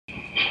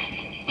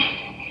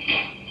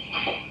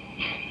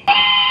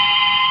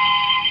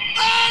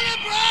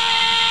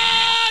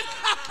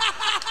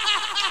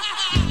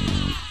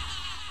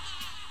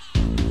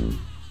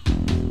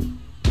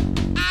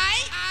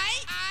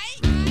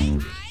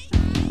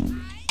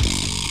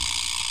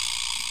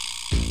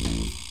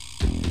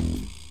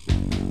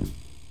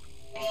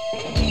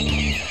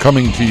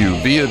Coming to you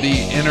via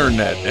the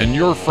internet and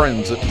your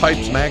friends at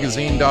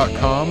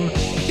pipesmagazine.com,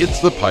 it's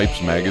the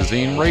Pipes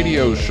Magazine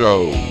radio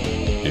show.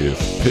 If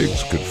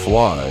pigs could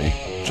fly,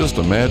 just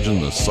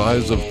imagine the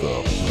size of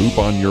the poop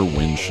on your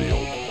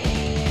windshield.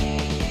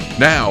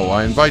 Now,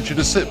 I invite you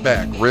to sit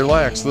back,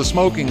 relax, the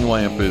smoking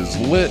lamp is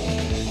lit.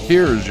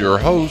 Here's your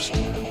host,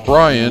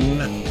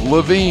 Brian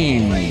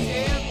Levine.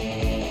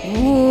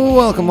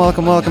 Welcome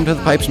to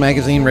the Pipes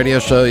Magazine radio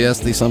show. Yes,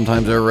 the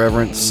sometimes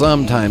irreverent,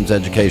 sometimes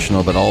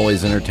educational, but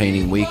always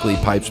entertaining weekly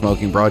pipe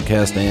smoking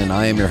broadcast. And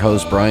I am your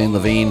host, Brian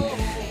Levine.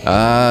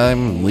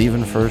 I'm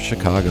leaving for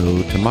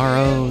Chicago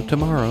tomorrow.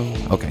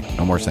 Okay,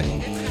 no more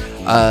singing.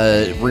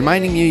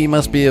 Reminding you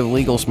must be of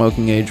legal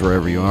smoking age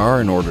wherever you are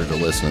in order to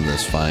listen to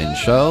this fine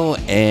show.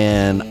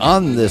 And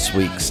on this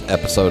week's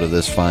episode of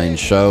this fine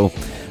show,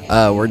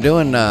 we're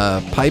doing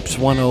Pipes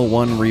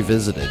 101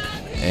 Revisited.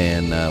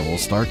 And we'll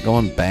start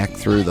going back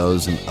through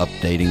those and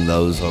updating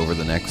those over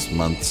the next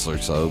months or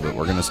so. But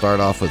we're going to start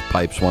off with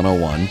Pipes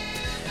 101.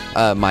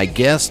 My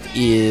guest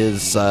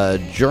is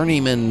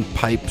Journeyman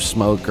pipe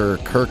smoker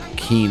Kirk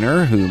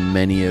Keener, who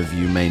many of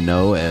you may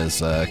know as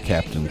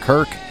Captain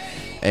Kirk.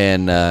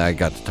 And I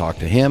got to talk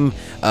to him.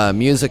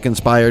 Music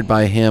inspired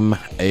by him,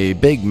 a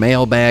big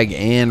mailbag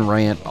and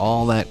rant,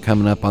 all that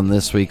coming up on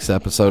this week's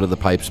episode of the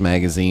Pipes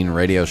Magazine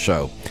radio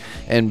show.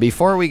 And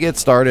before we get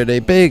started, a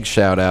big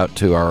shout out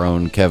to our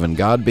own Kevin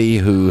Godby,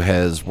 who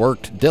has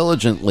worked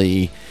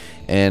diligently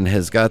and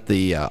has got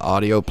the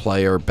audio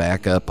player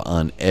back up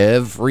on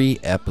every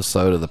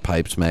episode of the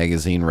Pipes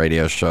Magazine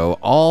radio show,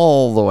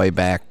 all the way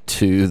back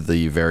to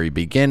the very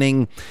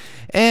beginning.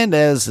 And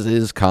as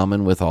is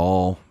common with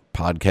all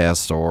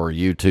podcasts or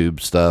YouTube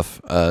stuff,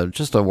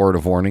 just a word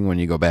of warning when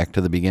you go back to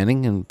the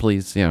beginning, and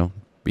please,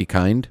 be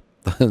kind.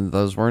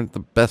 Those weren't the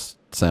best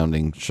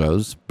sounding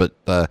shows, but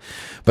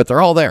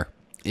they're all there.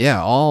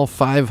 Yeah, all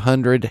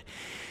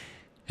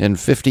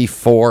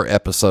 554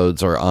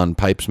 episodes are on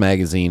Pipes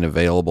Magazine,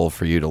 available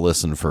for you to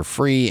listen for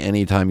free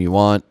anytime you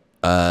want.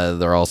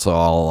 They're also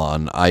all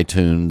on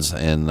iTunes,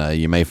 and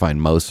you may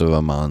find most of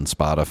them on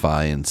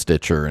Spotify and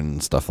Stitcher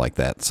and stuff like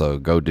that. So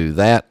go do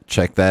that.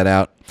 Check that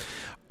out.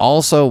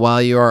 Also,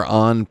 while you are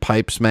on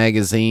Pipes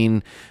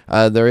Magazine,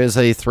 there is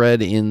a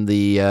thread in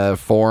the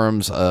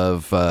forums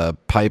of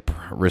pipe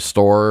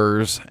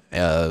restorers,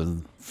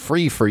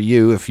 free for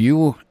you if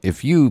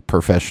you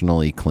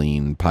professionally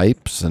clean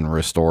pipes and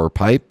restore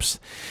pipes.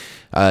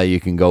 You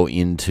can go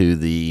into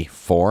the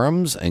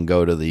forums and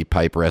go to the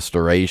pipe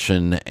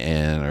restoration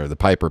or the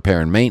pipe repair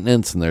and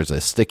maintenance, and there's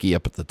a sticky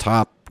up at the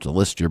top to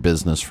list your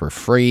business for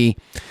free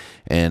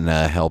and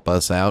help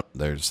us out.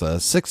 There's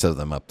 6 of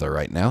them up there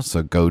right now,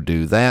 so go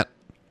do that.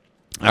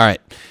 All right.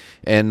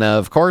 And,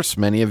 of course,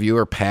 many of you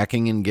are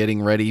packing and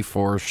getting ready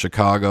for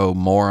Chicago.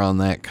 More on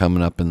that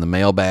coming up in the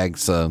mailbag.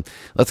 So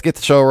let's get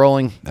the show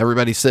rolling.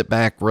 Everybody sit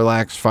back,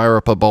 relax, fire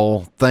up a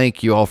bowl.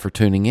 Thank you all for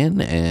tuning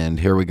in, and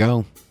here we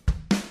go.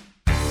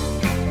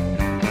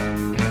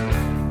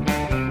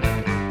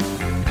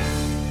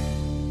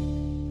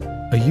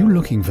 Are you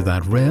looking for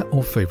that rare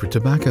or favorite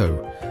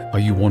tobacco? Are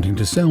you wanting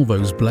to sell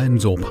those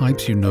blends or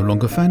pipes you no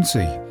longer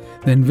fancy?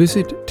 Then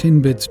visit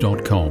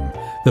tinbids.com,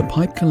 the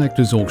pipe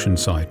collector's auction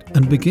site,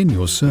 and begin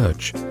your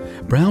search.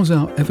 Browse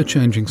our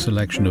ever-changing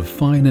selection of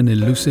fine and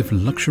elusive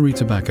luxury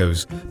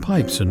tobaccos,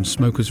 pipes and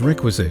smokers'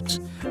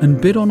 requisites,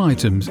 and bid on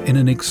items in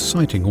an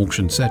exciting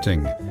auction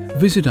setting.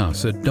 Visit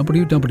us at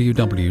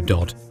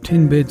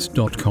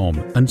www.tinbids.com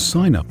and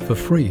sign up for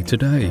free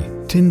today.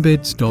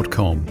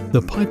 Tinbids.com,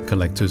 the pipe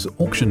collector's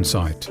auction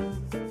site.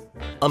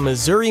 A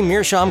Missouri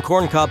Meerschaum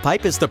corncob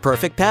pipe is the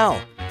perfect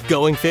pal.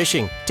 Going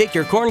fishing, take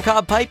your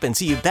corncob pipe and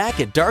see you back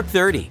at dark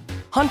 30.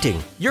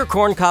 Hunting, your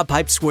corncob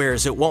pipe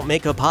swears it won't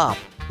make a pop.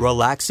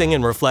 Relaxing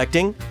and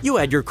reflecting, you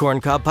add your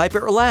corncob pipe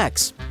at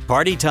Relax.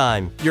 Party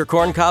time, your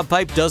corncob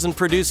pipe doesn't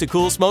produce a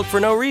cool smoke for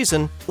no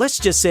reason. Let's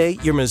just say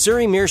your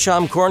Missouri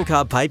Meerschaum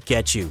corncob pipe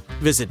gets you.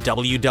 Visit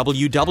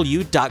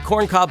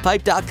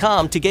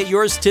www.corncobpipe.com to get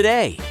yours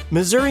today.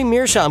 Missouri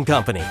Meerschaum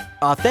Company.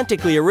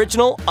 Authentically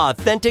original,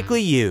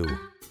 authentically you.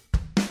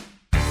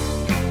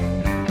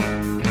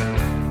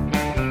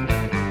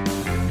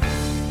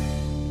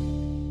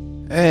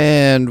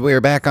 And we're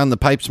back on the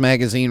Pipes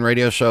Magazine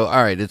radio show.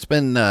 All right, it's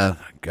been,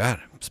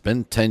 it's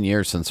been 10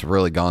 years since I've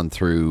really gone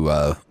through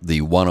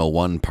the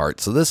 101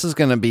 part. So this is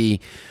going to be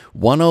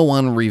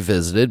 101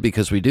 Revisited,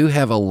 because we do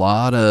have a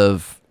lot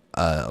of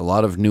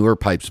newer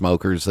pipe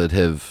smokers that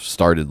have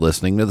started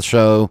listening to the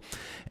show.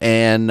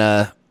 And,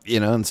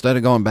 instead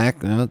of going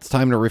back, it's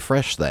time to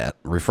refresh that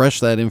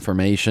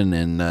information.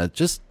 And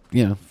just,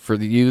 for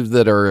you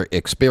that are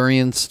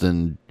experienced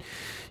and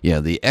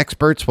the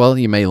experts, well,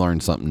 you may learn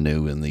something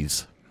new in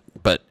these.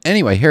 But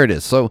anyway, here it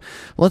is. So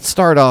let's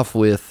start off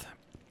with,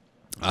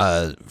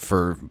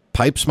 for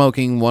Pipe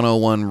Smoking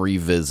 101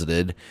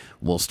 Revisited,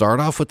 we'll start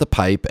off with the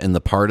pipe, and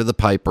the part of the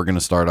pipe we're going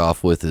to start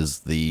off with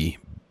is the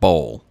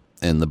bowl.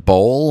 And the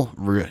bowl,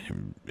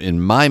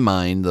 in my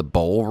mind, the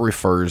bowl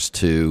refers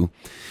to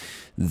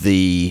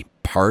the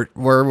part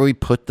where we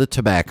put the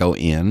tobacco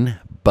in,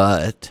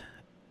 but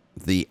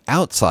the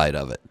outside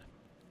of it,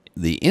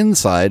 the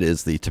inside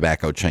is the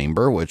tobacco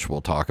chamber, which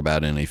we'll talk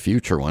about in a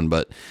future one,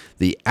 but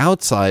the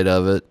outside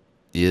of it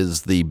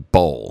is the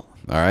bowl.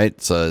 All right,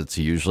 so it's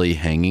usually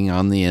hanging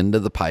on the end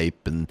of the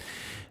pipe, and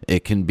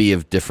it can be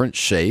of different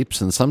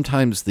shapes, and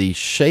sometimes the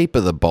shape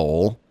of the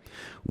bowl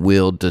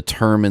will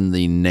determine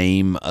the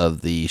name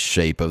of the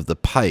shape of the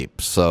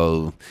pipe.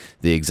 So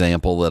the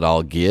example that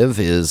I'll give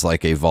is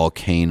like a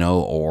volcano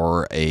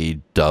or a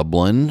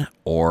Dublin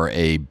or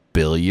a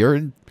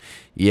billiard.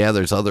 Yeah,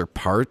 there's other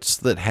parts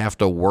that have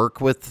to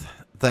work with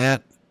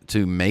that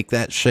to make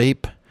that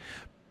shape,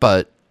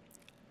 but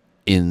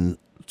in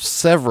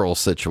several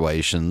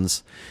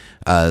situations,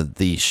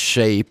 the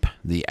shape,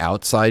 the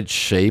outside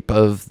shape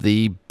of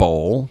the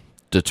bowl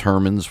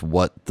determines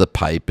what the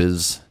pipe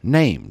is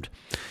named.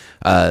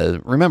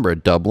 Remember, a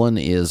Dublin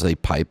is a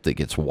pipe that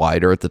gets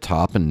wider at the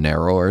top and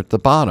narrower at the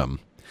bottom.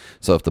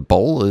 So if the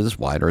bowl is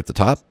wider at the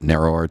top,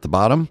 narrower at the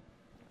bottom,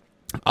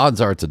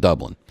 odds are it's a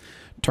Dublin.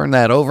 Turn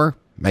that over,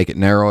 make it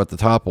narrow at the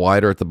top,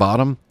 wider at the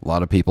bottom. A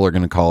lot of people are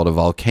going to call it a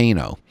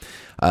volcano.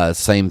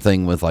 Same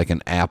thing with like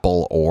an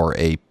apple or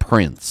a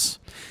Prince.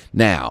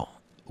 Now,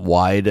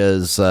 why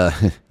does,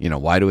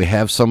 why do we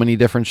have so many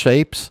different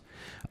shapes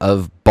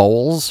of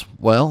bowls?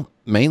 Well,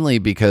 mainly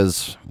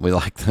because we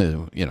like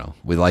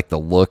the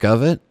look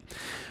of it,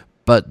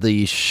 but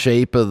the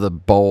shape of the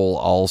bowl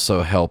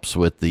also helps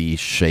with the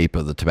shape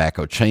of the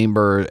tobacco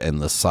chamber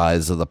and the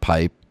size of the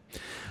pipe.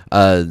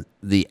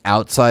 The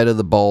outside of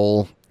the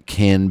bowl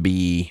can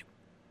be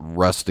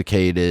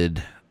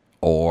rusticated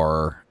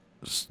or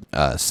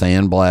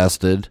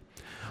sandblasted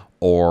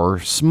or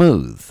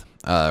smooth.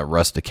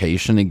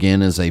 Rustication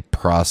again is a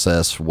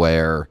process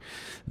where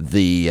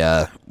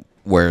the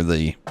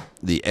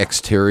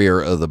exterior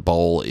of the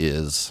bowl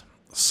is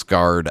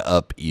scarred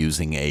up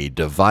using a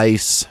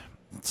device,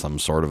 some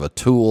sort of a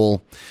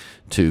tool,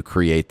 to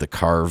create the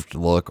carved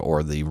look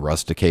or the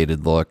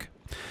rusticated look.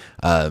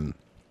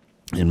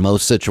 In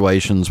most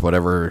situations,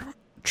 whatever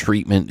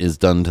treatment is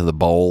done to the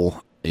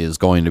bowl is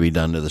going to be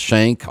done to the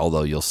shank,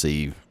 although you'll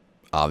see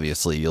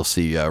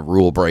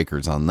rule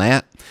breakers on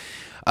that.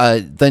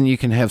 Then you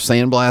can have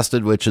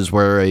sandblasted, which is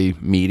where a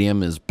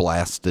medium is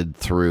blasted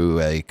through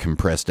a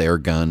compressed air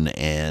gun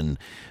and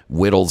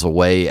whittles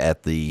away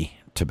at the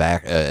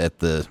tobacco, at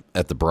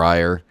the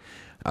briar,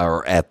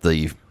 or at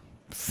the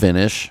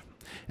finish.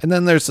 And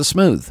then there's the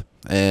smooth,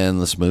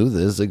 and the smooth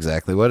is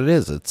exactly what it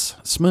is. It's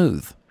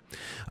smooth.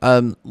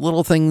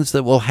 Little things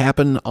that will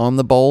happen on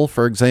the bowl.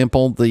 For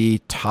example, the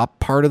top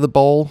part of the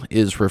bowl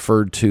is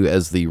referred to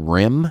as the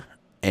rim,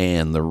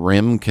 and the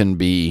rim can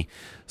be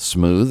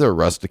smooth or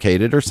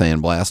rusticated or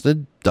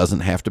sandblasted.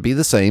 Doesn't have to be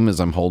the same, as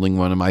I'm holding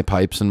one of my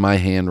pipes in my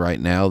hand right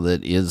now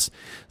that is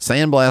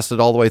sandblasted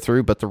all the way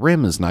through, but the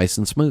rim is nice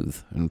and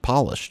smooth and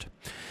polished.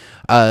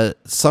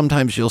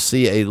 Sometimes you'll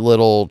see a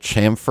little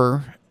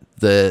chamfer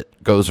that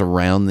goes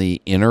around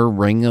the inner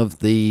ring of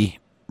the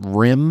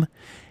rim,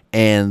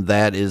 and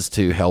that is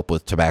to help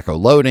with tobacco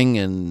loading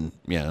and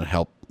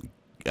help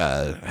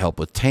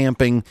with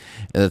tamping.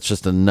 And it's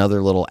just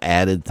another little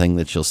added thing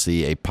that you'll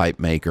see a pipe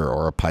maker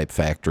or a pipe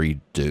factory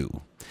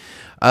do.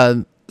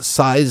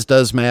 Size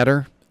does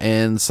matter,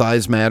 and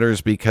size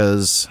matters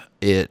because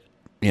the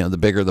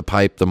bigger the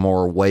pipe, the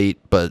more weight,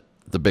 but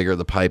the bigger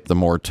the pipe, the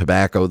more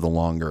tobacco, the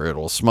longer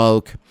it'll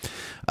smoke.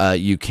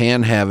 You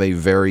can have a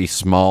very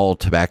small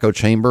tobacco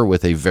chamber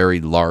with a very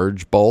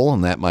large bowl,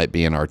 and that might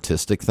be an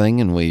artistic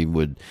thing, and we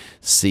would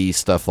see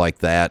stuff like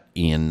that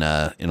in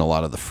a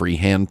lot of the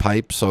freehand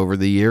pipes over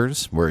the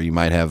years, where you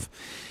might have,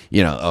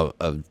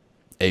 a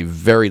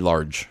very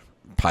large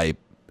pipe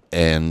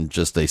and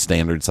just a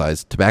standard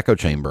sized tobacco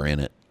chamber in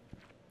it.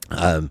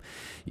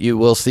 You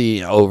will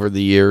see over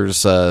the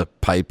years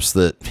pipes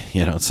that,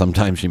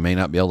 sometimes you may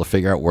not be able to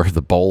figure out where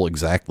the bowl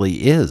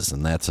exactly is,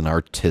 and that's an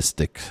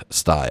artistic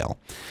style.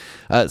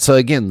 So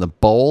again, the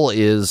bowl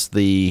is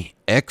the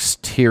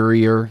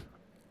exterior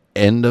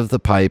end of the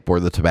pipe where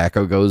the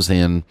tobacco goes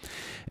in,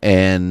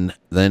 and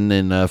then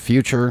in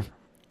future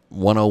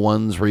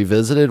 101s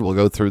Revisited, we'll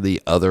go through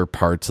the other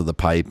parts of the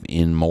pipe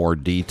in more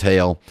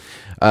detail.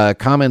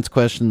 Comments,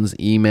 questions,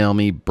 email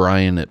me,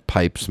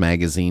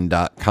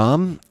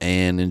 brian@pipesmagazine.com.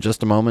 And in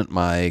just a moment,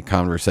 my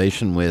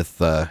conversation with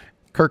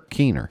Kirk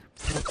Keener.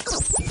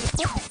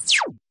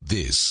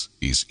 This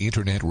is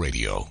Internet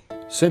Radio.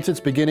 Since its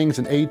beginnings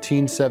in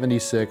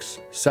 1876,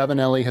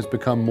 Savinelli has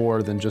become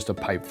more than just a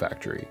pipe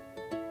factory.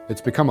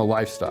 It's become a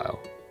lifestyle.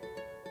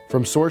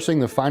 From sourcing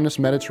the finest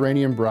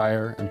Mediterranean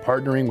briar and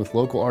partnering with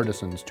local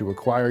artisans to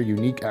acquire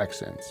unique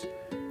accents,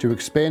 to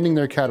expanding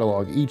their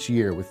catalog each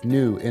year with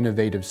new,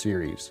 innovative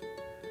series,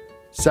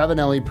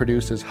 Savinelli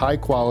produces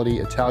high-quality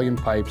Italian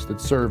pipes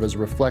that serve as a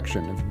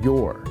reflection of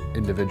your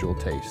individual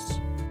tastes.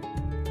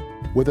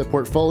 With a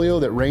portfolio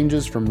that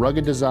ranges from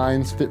rugged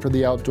designs fit for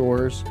the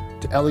outdoors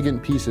to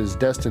elegant pieces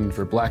destined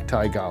for black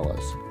tie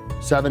galas,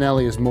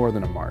 Savinelli is more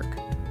than a mark.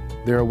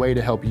 They're a way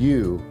to help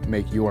you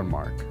make your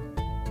mark.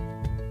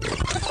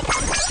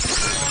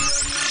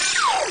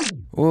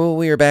 Well,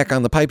 we are back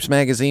on the Pipes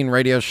Magazine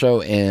radio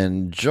show,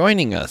 and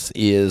joining us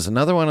is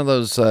another one of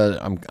those,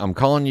 I'm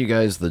calling you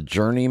guys the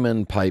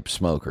journeyman pipe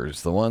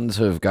smokers, the ones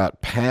who have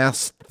got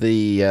past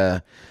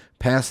the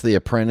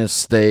apprentice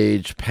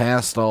stage,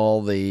 past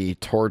all the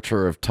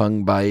torture of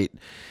tongue bite,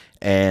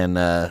 and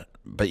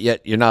but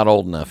yet you're not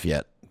old enough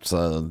yet.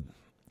 So,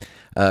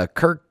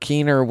 Kirk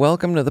Keener,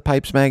 welcome to the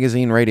Pipes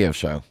Magazine radio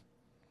show.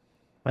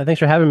 Well, thanks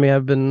for having me.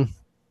 I've been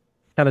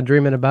kind of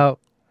dreaming about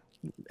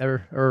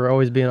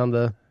always being on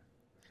the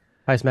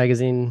Pipes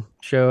Magazine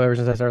show ever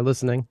since I started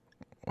listening.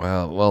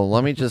 Well,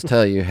 let me just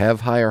tell you, have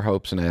higher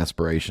hopes and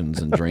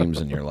aspirations and dreams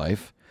in your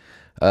life.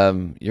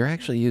 You're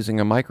actually using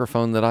a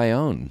microphone that I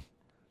own.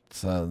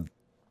 So,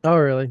 oh,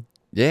 really?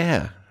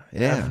 Yeah.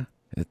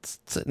 It's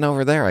sitting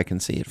over there. I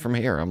can see it from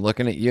here. I'm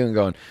looking at you and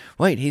going,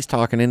 wait, he's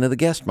talking into the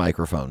guest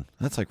microphone.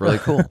 That's like really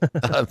cool.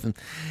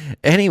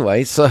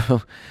 Anyway,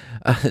 so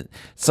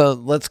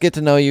let's get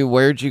to know you.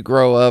 Where'd you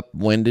grow up?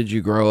 When did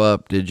you grow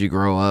up? Did you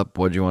grow up?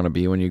 What'd you want to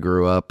be when you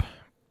grew up?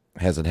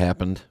 Has it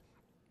happened?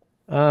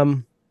 I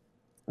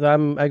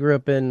grew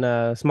up in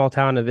a small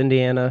town of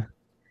Indiana.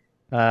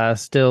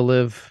 Still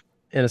live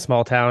in a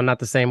small town, not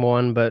the same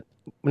one, but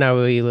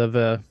now we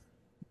live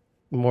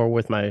more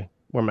with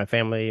where my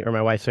family or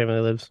my wife's family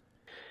lives.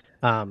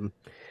 Yeah,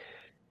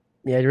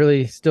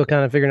 really still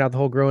kind of figuring out the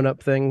whole growing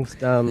up things.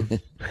 I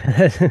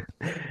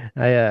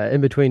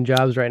in between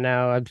jobs right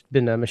now. I've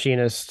been a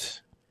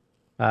machinist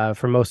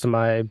for most of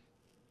my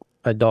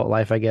adult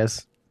life, I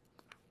guess.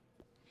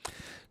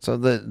 So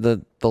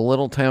the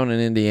little town in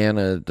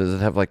Indiana, does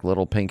it have like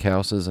little pink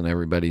houses and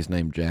everybody's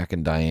named Jack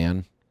and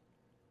Diane?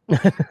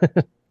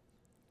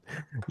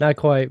 Not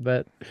quite,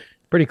 but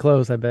pretty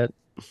close, I bet.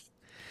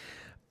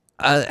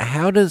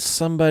 How does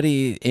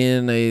somebody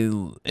in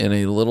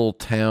a little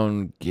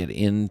town get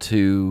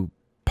into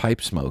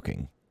pipe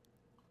smoking?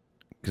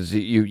 Because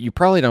you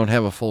probably don't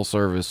have a full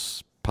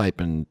service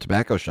pipe and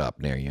tobacco shop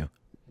near you.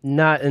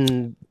 Not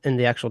in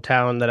the actual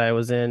town that I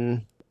was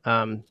in.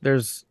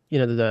 There's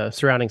the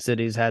surrounding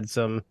cities had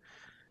some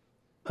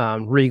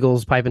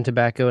Regal's Pipe and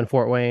Tobacco in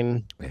Fort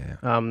Wayne. Yeah.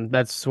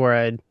 That's where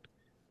I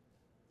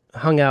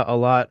hung out a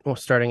lot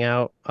starting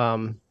out.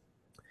 My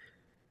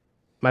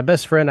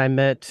best friend I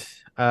met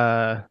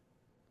at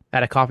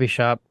a coffee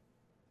shop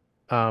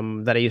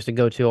that I used to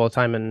go to all the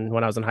time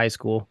when I was in high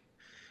school.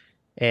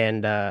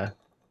 And I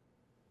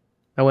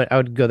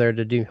would go there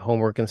to do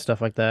homework and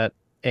stuff like that.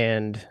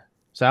 And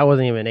so I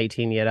wasn't even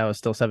 18 yet. I was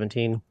still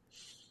 17.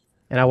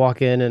 And I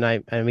walk in and I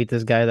meet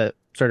this guy that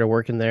started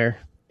working there,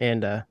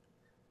 and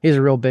he's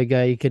a real big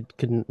guy. You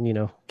couldn't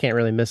can't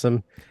really miss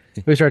him.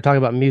 We started talking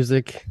about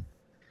music,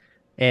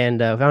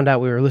 and found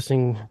out we were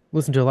listening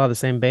to a lot of the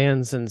same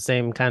bands and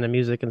same kind of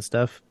music and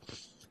stuff.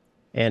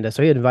 And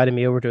so he had invited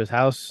me over to his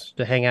house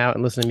to hang out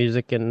and listen to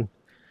music. And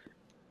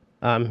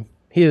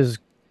he was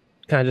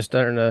kind of just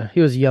starting to.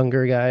 He was a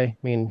younger guy. I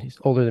mean, he's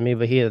older than me,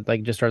 but he had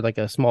just started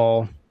a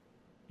small,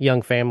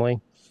 young family.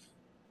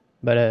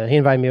 But he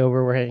invited me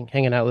over. We're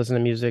hanging out, listening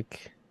to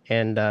music,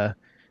 and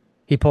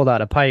he pulled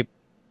out a pipe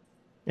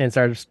and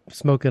started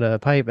smoking a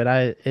pipe.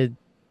 And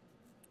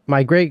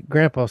my great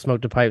grandpa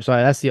smoked a pipe, so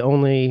that's the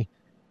only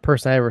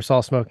person I ever saw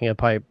smoking a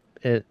pipe.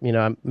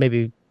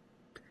 Maybe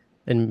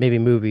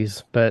in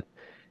movies,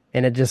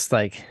 and it just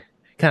kind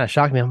of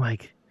shocked me. I'm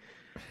like,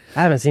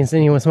 I haven't seen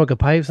anyone smoke a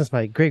pipe since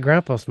my great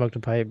grandpa smoked a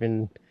pipe,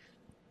 and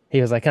he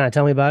was kind of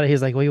telling me about it.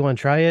 He's like, well, you want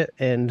to try it?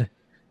 And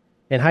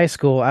in high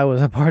school, I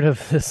was a part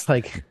of this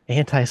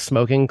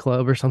anti-smoking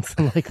club or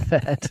something like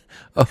that.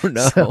 Oh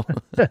no!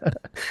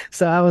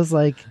 So I was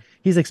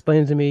he's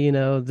explaining to me,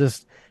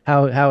 just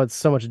how it's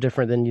so much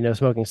different than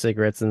smoking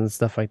cigarettes and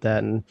stuff like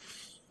that. And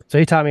so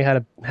he taught me how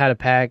to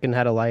pack and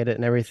how to light it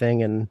and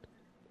everything. And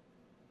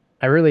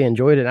I really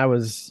enjoyed it. I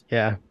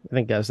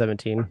think I was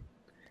 17,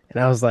 and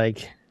I was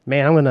like,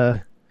 man, when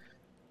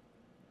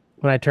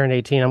I turn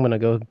 18, I'm gonna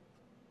go,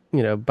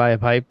 buy a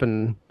pipe.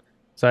 And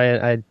so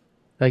I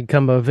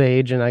come of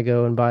age and I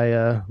go and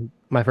buy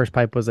my first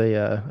pipe was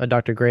a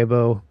Dr.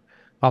 Graybo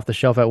off the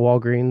shelf at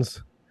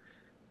Walgreens.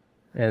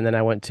 And then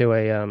I went to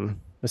a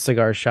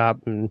cigar shop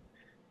and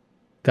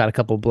got a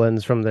couple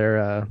blends from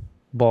their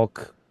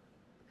bulk.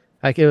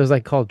 It was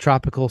called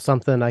Tropical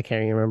something. I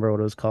can't even remember what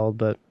it was called,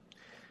 but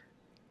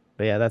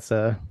yeah, that's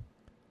kind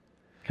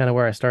of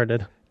where I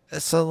started.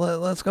 So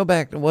let's go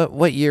back.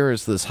 What year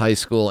is this high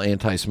school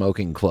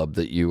anti-smoking club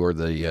that you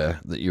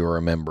were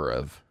a member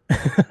of?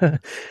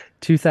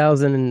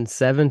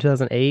 2007,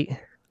 2008.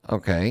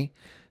 Okay.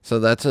 So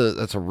that's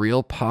a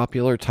real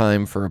popular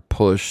time for a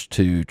push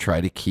to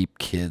try to keep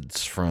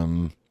kids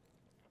from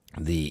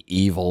the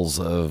evils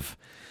of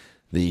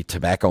the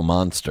tobacco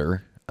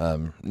monster.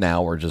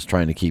 Now we're just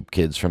trying to keep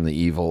kids from the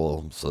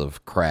evils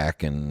of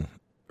crack and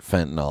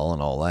fentanyl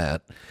and all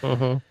that.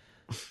 Mm-hmm.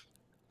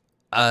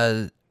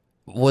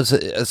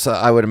 So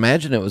I would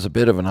imagine it was a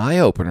bit of an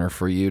eye-opener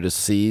for you to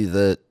see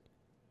that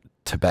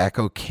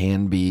tobacco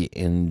can be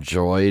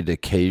enjoyed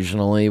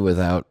occasionally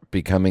without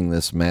becoming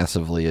this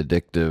massively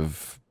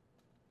addictive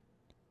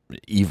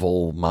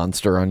evil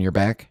monster on your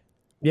back.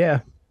 Yeah.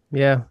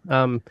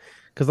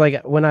 Because because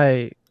like when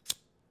I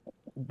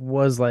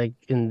was like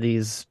did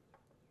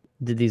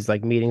these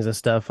like meetings and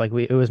stuff, like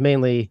it was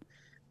mainly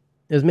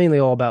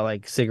all about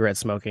like cigarette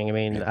smoking. I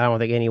mean, Yeah. I don't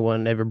think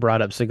anyone ever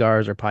brought up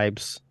cigars or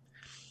pipes,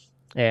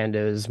 and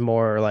it was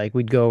more like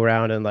we'd go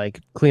around and like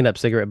clean up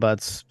cigarette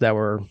butts that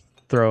were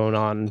thrown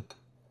on,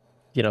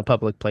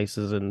 public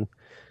places and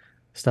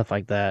stuff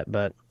like that.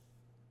 But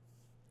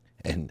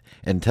And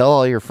tell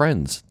all your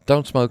friends,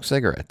 don't smoke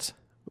cigarettes.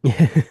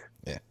 Yeah.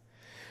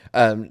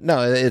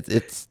 No,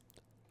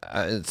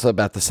 it's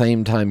about the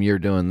same time you're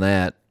doing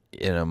that.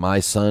 My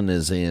son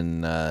is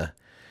in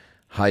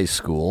high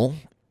school,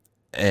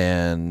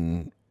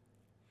 and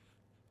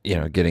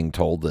getting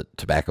told that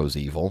tobacco's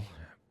evil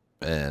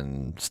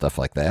and stuff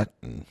like that.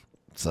 And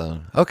so,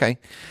 okay.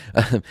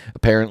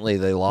 Apparently,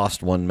 they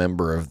lost one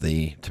member of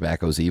the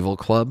Tobacco's Evil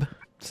Club.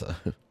 So,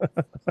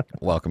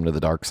 welcome to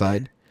the dark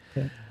side.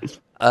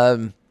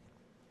 Um,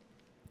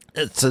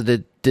 so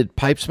did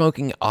pipe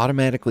smoking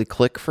automatically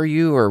click for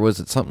you, or was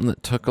it something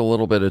that took a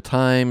little bit of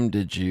time?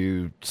 Did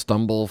you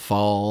stumble,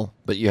 fall?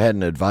 But you had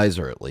an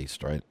advisor at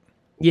least, right?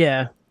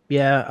 yeah,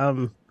 yeah.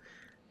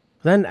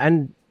 Then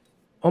I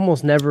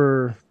almost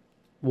never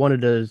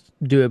wanted to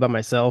do it by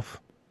myself.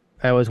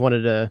 I always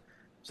wanted to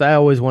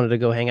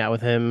go hang out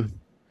with him,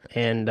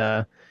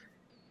 and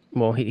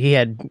well, he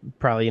had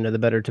probably the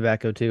better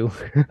tobacco too,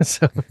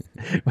 so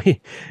we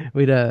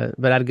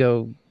but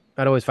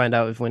I'd always find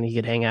out if when he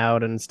could hang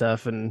out and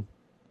stuff, and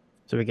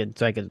we could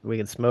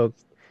smoke,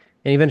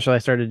 and eventually I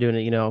started doing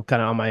it,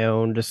 kind of on my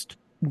own, just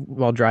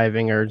while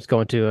driving or just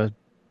going to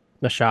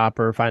a shop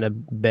or find a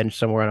bench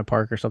somewhere in a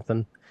park or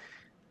something.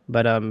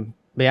 But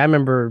yeah, I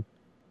remember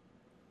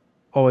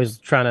always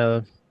trying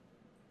to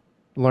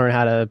learn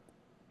how to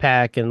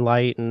pack and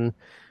light and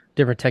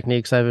different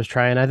techniques I was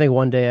trying. I think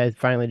one day I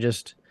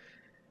just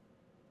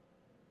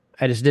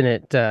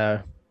didn't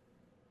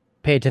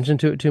pay attention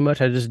to it too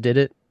much. I just did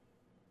it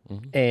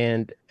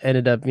and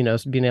ended up,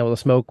 being able to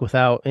smoke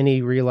without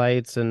any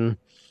relights and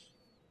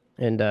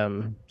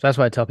so that's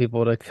why I tell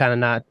people to kind of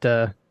not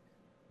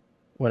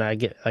when I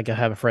get like I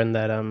have a friend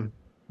that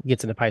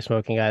gets into pipe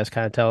smoking, I just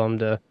kind of tell them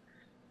to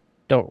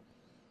don't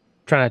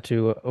try not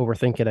to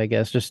overthink it, I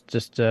guess.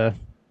 Just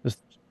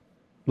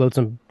load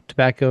some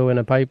tobacco in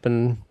a pipe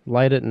and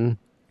light it, and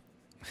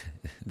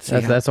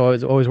that's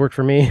always worked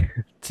for me.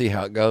 See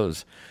how it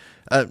goes.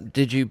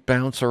 Did you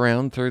bounce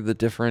around through the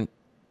different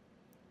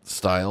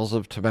styles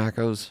of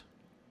tobaccos?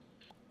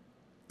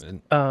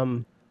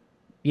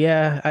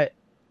 Yeah,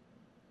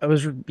 I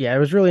was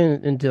really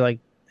into like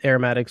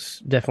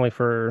aromatics definitely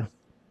for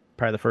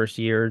probably the first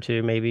year or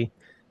two maybe.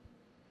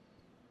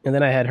 And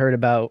then I had heard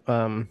about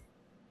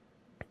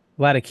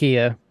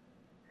Latakia,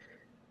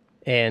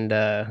 and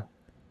I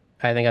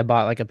think I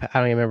bought like I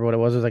don't even remember what it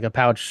was. It was like a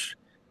pouch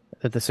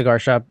at the cigar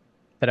shop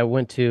that I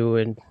went to,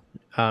 and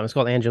it's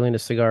called Angelina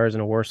Cigars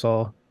in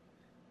Warsaw.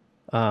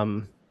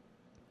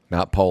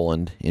 Not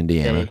Poland,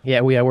 Indiana.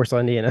 Yeah, Warsaw,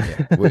 Indiana.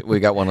 Yeah, we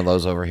got one of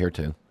those over here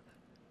too.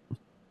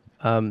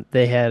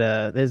 They had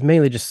it's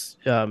mainly just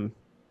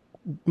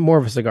more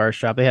of a cigar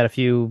shop. They had a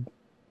few.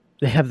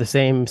 They have the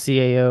same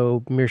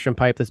CAO meerschaum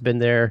pipe that's been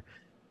there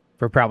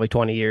for probably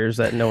 20 years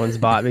that no one's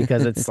bought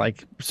because it's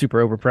like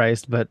super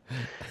overpriced. But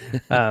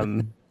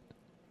and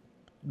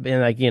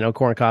like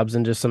corn cobs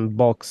and just some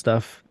bulk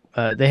stuff.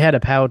 They had a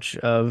pouch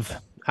of,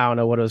 I don't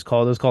know what it was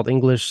called. It was called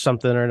English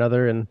something or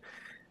another, and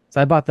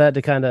so I bought that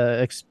to kind of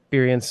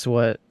experience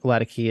what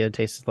Latakia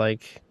tasted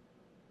like,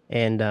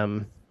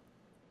 and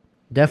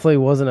definitely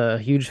wasn't a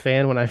huge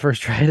fan when I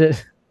first tried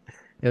it.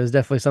 It was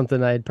definitely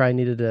something I probably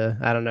needed to,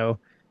 I don't know,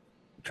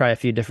 try a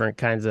few different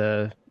kinds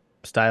of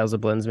styles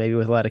of blends maybe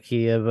with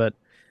Latakia, but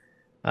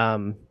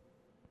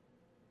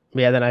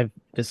yeah, then I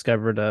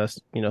discovered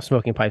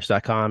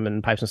smokingpipes.com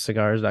and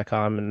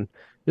pipesandcigars.com, and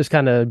just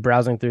kind of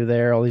browsing through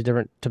there all these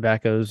different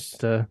tobaccos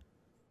that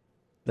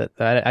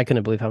I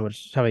couldn't believe how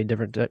many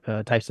different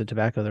types of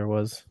tobacco there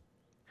was.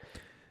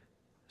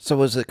 So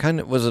was it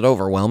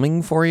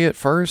overwhelming for you at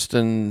first,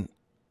 and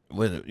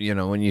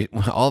when you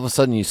all of a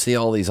sudden you see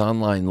all these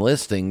online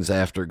listings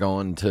after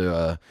going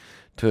to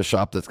a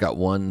shop that's got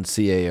one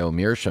CAO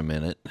meerschaum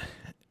in it?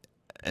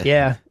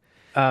 Yeah.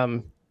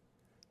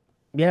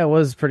 Yeah, it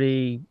was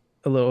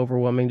a little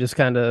overwhelming, just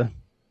kind of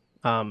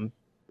yeah,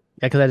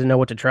 because I didn't know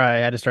what to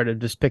try. I just started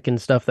just picking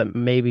stuff that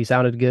maybe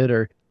sounded good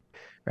or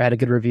had a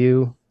good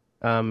review.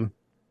 I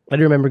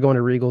do remember going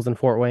to Regal's in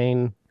Fort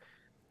Wayne,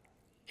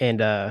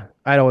 and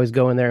I'd always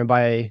go in there and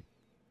buy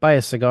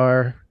a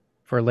cigar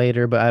for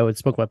later, but I would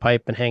smoke my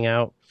pipe and hang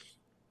out.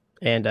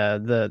 And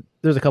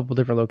there's a couple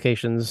different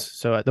locations,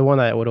 so the one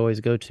that I would always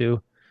go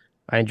to,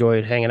 I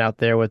enjoyed hanging out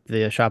there with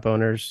the shop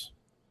owners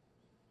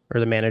or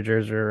the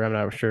managers, or I'm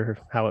not sure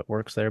how it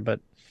works there, but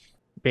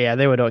yeah,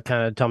 they would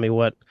kind of tell me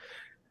what,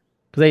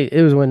 because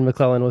it was when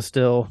McClellan was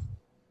still,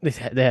 they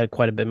had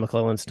quite a bit of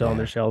McClellan still on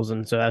their shelves,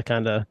 and so I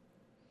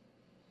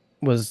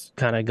was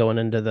going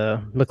into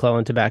the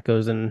McClellan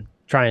tobaccos and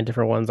trying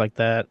different ones like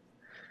that.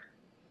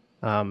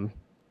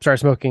 Started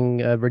smoking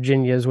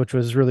Virginias, which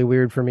was really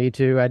weird for me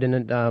too. I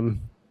didn't.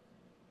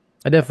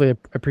 I definitely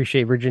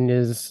appreciate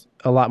Virginias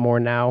a lot more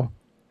now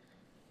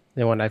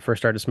than when I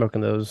first started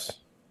smoking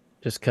those,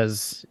 just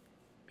because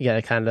you got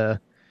to kind of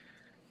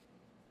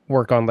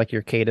work on like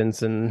your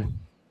cadence, and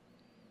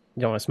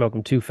you don't want to smoke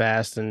them too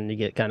fast and you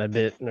get kind of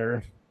bit,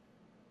 or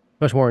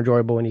much more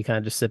enjoyable when you kind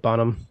of just sip on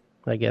them,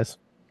 I guess.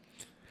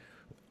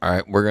 All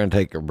right, we're going to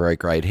take a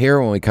break right here.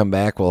 When we come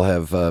back, we'll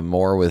have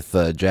more with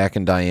Jack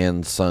and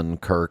Diane's son,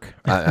 Kirk.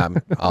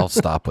 I'll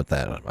stop with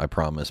that, I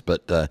promise,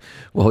 but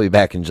we'll be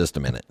back in just a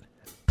minute.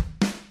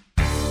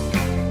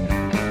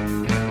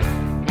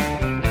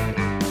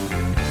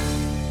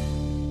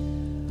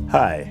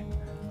 Hi,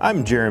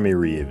 I'm Jeremy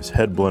Reeves,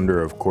 head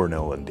blender of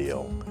Cornell and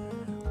Deal.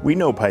 We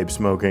know pipe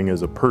smoking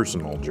is a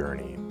personal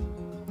journey.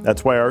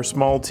 That's why our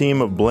small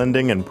team of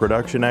blending and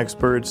production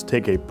experts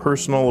take a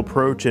personal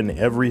approach in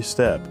every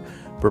step,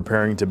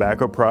 preparing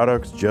tobacco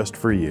products just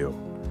for you.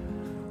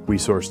 We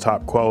source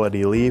top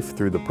quality leaf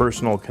through the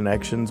personal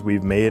connections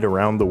we've made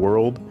around the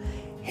world,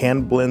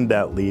 hand blend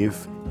that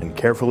leaf, and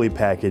carefully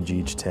package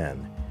each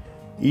 10.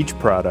 Each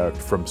product,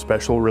 from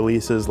special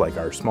releases like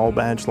our small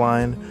batch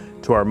line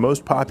to our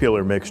most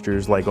popular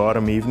mixtures like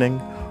Autumn Evening,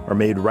 are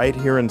made right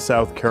here in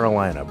South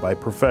Carolina by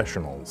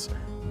professionals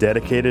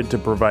dedicated to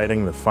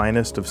providing the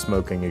finest of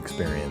smoking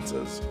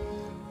experiences.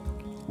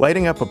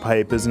 Lighting up a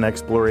pipe is an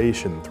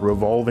exploration through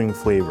evolving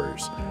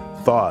flavors,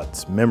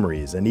 thoughts,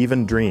 memories, and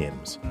even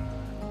dreams.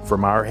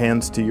 From our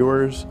hands to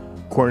yours,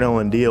 Cornell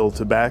and Deal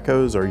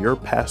tobaccos are your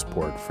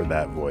passport for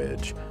that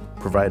voyage,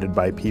 provided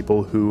by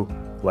people who,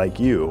 like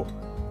you,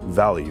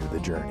 value the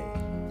journey.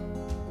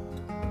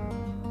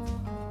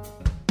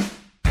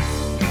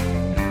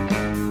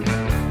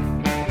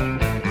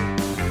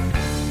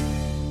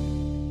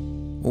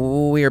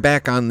 We are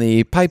back on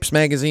the Pipes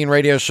Magazine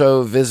radio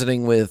show,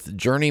 visiting with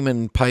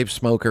journeyman pipe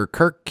smoker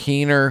Kirk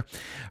Keener.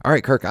 All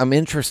right, Kirk, I'm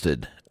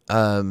interested.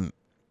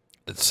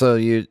 So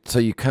you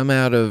come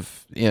out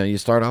of, you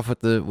start off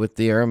with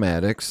the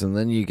aromatics, and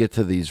then you get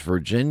to these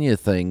Virginia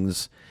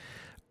things.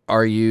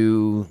 Are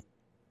you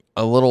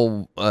a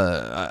little?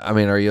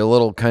 Are you a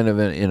little kind of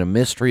in a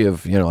mystery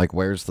of like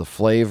where's the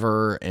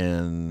flavor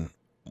and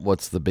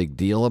what's the big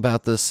deal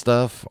about this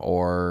stuff,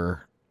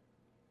 or?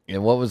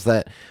 And what was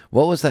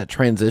that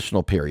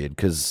transitional period?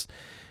 Because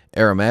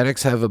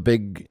aromatics have a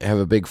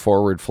big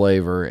forward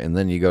flavor, and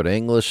then you go to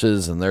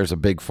Englishes, and there's a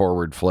big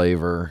forward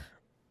flavor,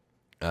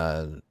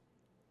 and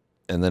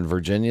then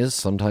Virginias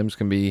sometimes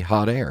can be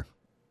hot air.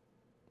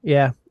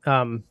 Yeah,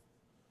 I think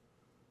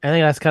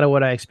that's kind of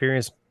what I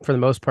experienced for the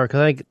most part.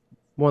 Because I think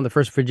one of the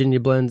first Virginia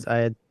blends I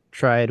had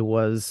tried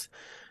was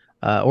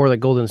or the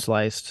Golden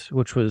Sliced,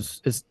 which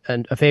is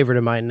a favorite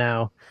of mine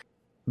now.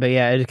 But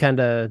yeah, it kind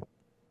of.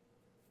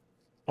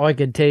 All I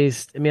could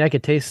taste, I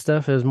could taste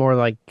stuff. It was more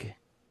like,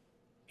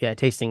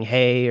 tasting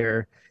hay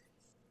or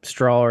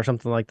straw or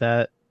something like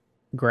that,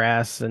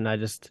 grass. And I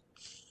just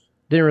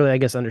didn't really, I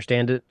guess,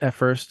 understand it at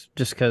first,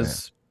 just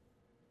because,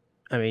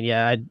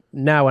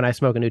 now when I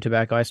smoke a new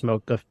tobacco, I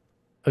smoke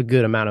a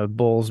good amount of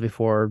bowls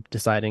before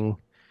deciding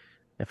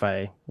if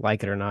I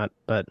like it or not.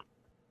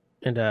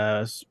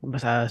 I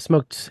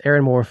smoked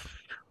Aaron Moore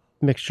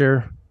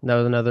mixture. That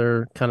was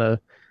another kind of,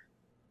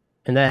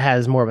 and that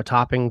has more of a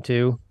topping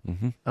too.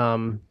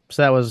 Mm-hmm.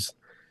 So that was,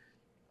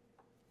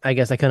 I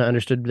guess I kind of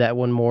understood that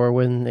one more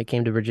when it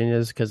came to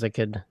Virginia's, because I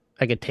could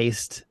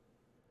taste.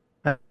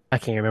 I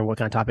can't remember what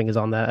kind of topping is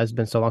on that. It's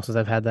been so long since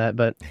I've had that,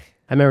 but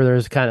I remember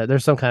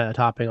there's some kind of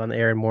topping on the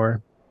Aaron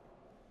Moore.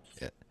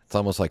 Yeah, it's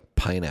almost like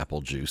pineapple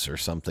juice or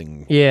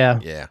something.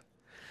 Yeah.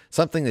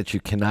 Something that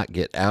you cannot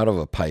get out of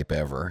a pipe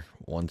ever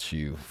once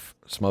you've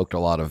smoked a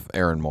lot of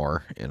Aaron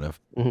Moore in a.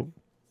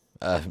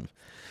 Mm-hmm.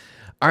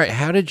 All right,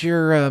 how did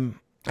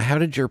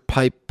your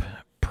pipe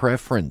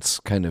preference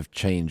kind of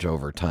change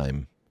over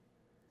time?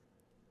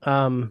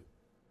 Honestly,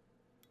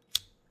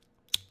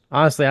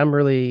 I'm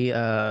really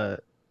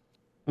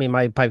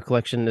my pipe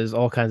collection is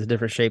all kinds of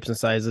different shapes and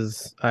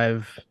sizes.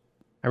 I'm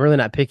really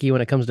not picky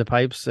when it comes to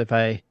pipes. If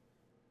I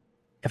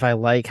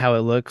like how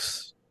it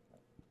looks,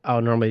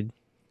 I'll normally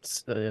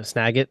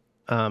snag it.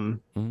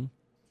 Mm-hmm.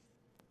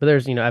 But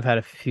there's, I've had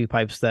a few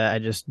pipes that I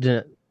just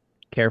didn't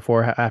care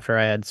for after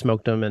I had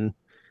smoked them, and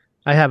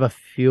I have a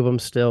few of them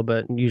still,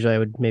 but usually I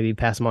would maybe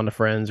pass them on to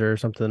friends or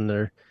something,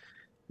 or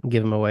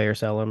give them away or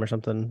sell them or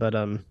something. But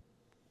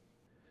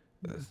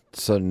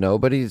so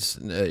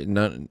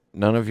none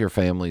of your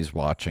family's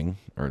watching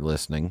or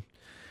listening.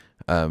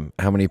 How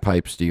many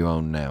pipes do you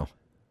own now?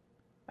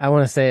 I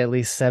want to say at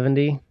least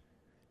 70.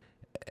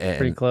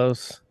 Pretty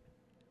close.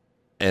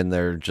 And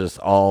they're just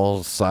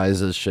all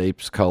sizes,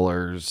 shapes,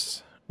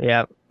 colors.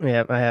 Yeah.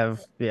 I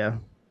have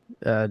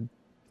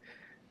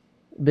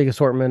big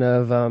assortment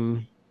of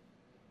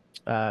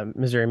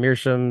Missouri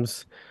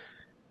meerschaums,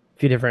 a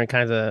few different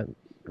kinds of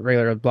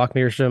regular block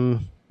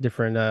meerschaum,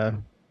 different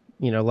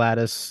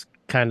lattice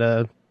kind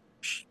of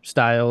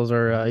styles,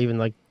 or even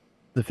like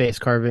the face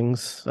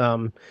carvings,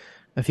 a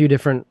few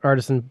different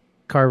artisan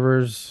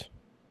carvers,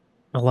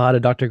 a lot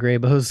of Dr.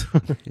 Graybos.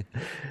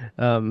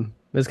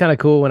 It's kind of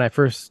cool when I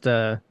first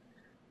I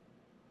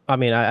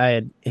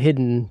had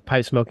hidden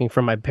pipe smoking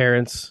from my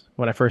parents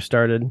when I first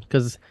started,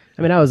 because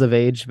I mean I was of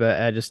age,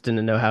 but I just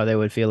didn't know how they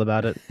would feel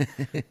about it.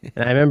 And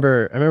I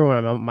remember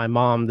when my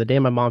mom, the day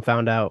my mom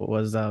found out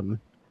was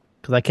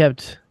because I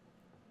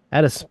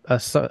had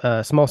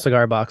a small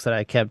cigar box that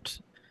I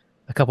kept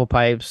a couple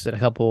pipes and a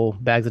couple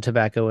bags of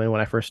tobacco in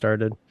when I first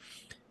started.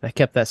 I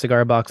kept that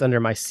cigar box under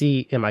my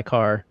seat in my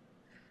car,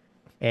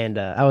 and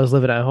I was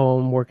living at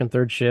home working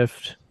third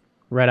shift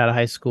right out of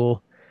high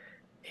school,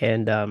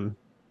 and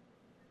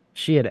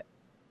she had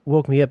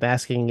woke me up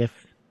asking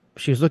if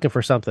she was looking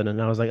for something,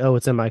 and I was like, "Oh,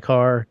 it's in my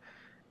car,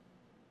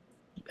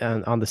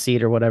 on the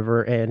seat or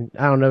whatever." And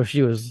I don't know if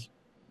she was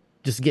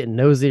just getting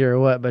nosy or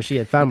what, but she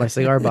had found my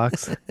cigar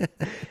box,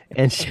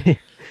 and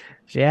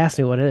she asked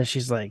me what it is.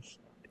 She's like,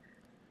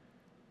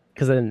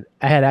 because then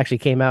I had actually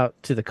came out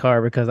to the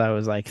car because I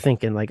was like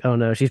thinking like, "Oh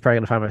no, she's probably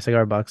gonna find my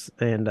cigar box,"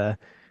 and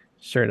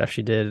sure enough,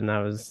 she did.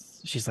 And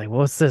she's like,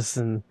 "What's this?"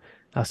 And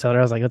I was telling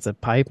her, I was like, "It's a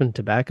pipe and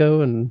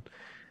tobacco," and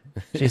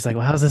she's like,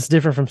 "Well, how's this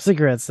different from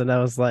cigarettes?" And I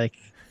was like,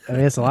 "I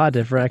mean, it's a lot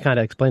different." I kind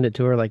of explained it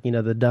to her, like,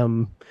 the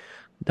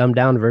dumbed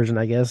down version,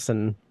 I guess.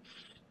 And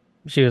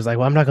she was like,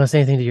 "Well, I'm not going to say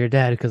anything to your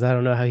dad because I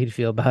don't know how he'd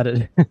feel about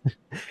it."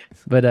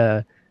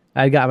 But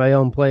I got my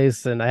own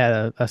place and I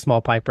had a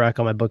small pipe rack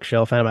on my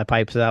bookshelf. I had my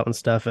pipes out and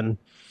stuff. And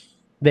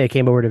they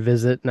came over to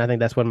visit. And I think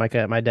that's when my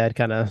dad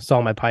kind of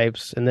saw my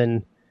pipes. And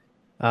then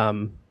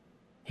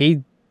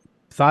he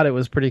thought it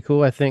was pretty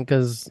cool, I think,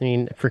 because, I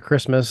mean, for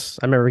Christmas,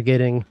 I remember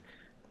getting.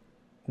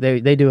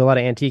 They do a lot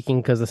of antiquing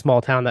because the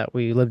small town that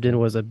we lived in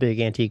was a big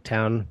antique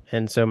town,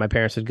 and so my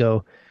parents would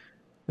go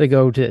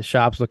to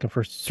shops looking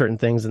for certain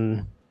things,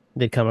 and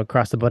they'd come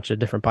across a bunch of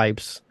different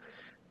pipes.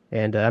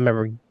 And I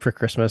remember for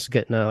Christmas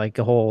getting like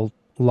a whole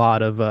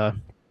lot of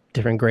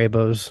different gray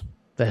bows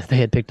that they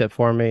had picked up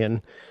for me.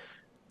 And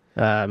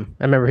I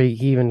remember he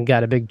even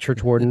got a big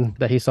church warden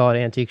that he saw at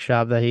an antique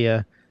shop that he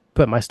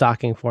put in my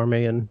stocking for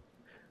me, and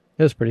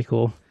it was pretty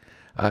cool.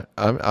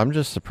 I'm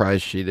just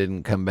surprised she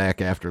didn't come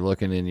back after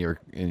looking in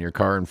your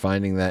car and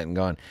finding that and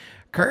going,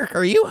 "Kirk,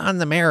 are you on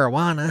the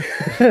marijuana?"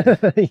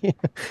 Yeah,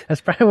 that's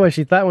probably what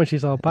she thought when she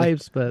saw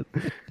pipes, but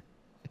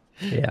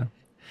yeah.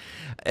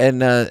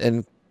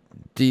 And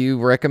do you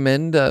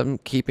recommend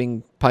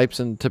keeping pipes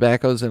and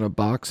tobaccos in a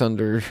box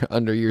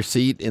under your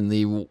seat in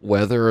the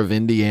weather of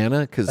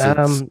Indiana, because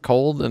it's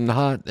cold and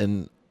hot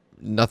and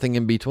nothing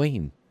in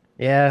between?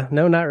 Yeah,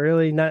 no, not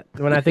really. Not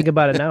when I think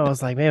about it now. I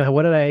was like, man,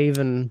 what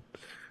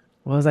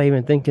was I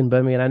even thinking? But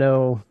I mean, I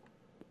know,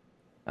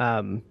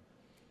 yeah,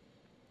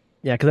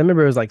 because I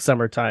remember it was like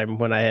summertime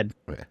when I had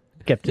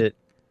kept it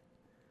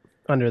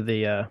under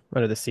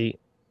the seat.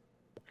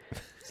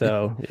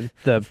 So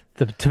the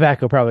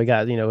tobacco probably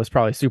got, was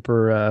probably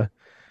super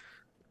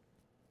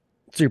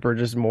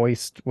just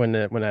moist when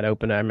I'd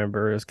opened it. I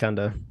remember it was kind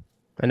of,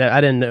 and I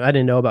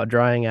didn't know about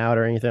drying out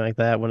or anything like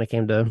that when it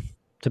came to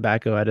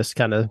tobacco. I just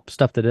kind of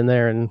stuffed it in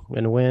there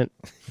and went.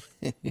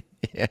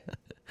 Yeah.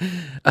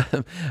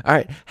 All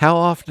right. How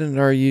often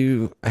are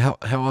you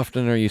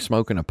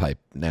smoking a pipe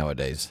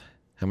nowadays?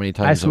 How many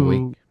times a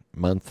week,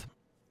 month?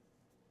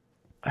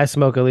 I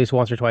smoke at least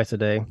once or twice a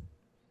day,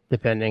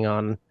 depending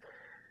on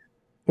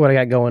what I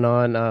got going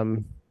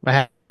on.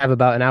 I have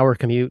about an hour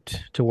commute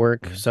to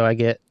work, so I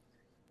get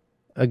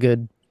a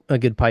good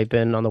pipe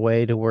in on the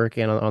way to work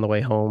and on the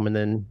way home, and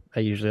then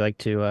I usually like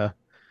to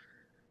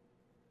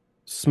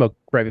smoke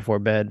right before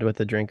bed with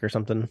a drink or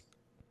something.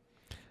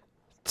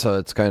 So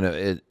it's kind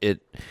of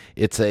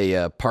it's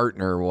a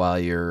partner while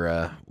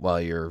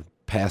you're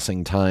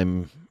passing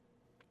time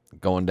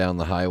going down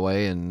the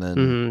highway, and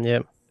then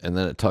yep, and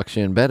then it tucks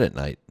you in bed at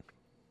night.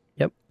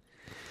 Yep.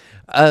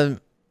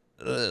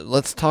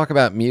 Let's talk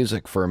about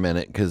music for a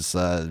minute, because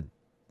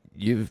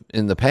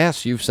in the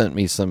past you've sent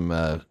me some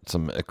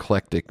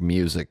eclectic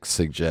music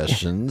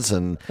suggestions,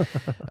 and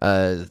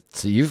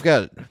so you've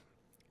got.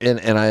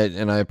 And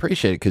I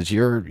appreciate it, because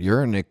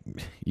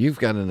you've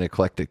got an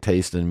eclectic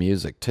taste in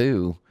music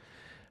too.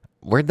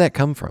 Where'd that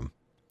come from?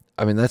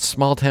 I mean, that's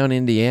small town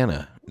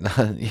Indiana.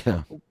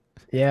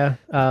 Yeah.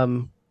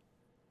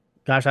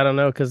 Gosh, I don't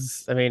know,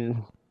 because I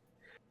mean,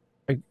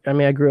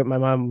 I grew up. My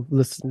mom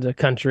listened to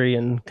country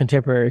and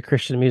contemporary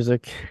Christian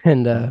music,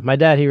 and my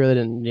dad, he really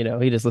didn't.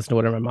 He just listened to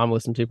whatever my mom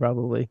listened to,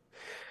 probably.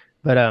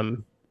 But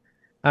and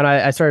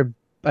I learned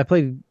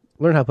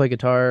how to play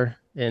guitar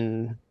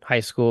in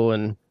high school,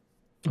 and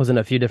was in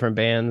a few different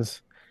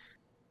bands,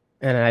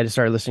 and I just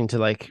started listening to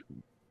like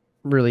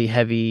really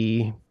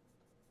heavy,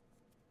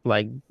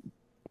 like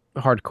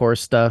hardcore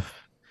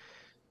stuff,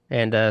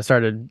 and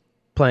started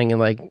playing in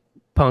like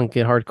punk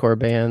and hardcore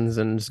bands,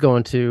 and just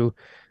going to.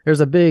 There's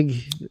a big,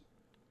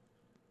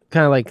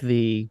 kind of like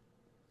the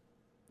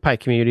punk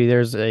community.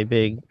 There's a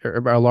big or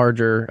a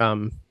larger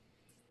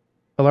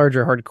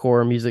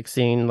hardcore music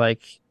scene,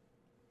 like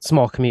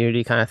small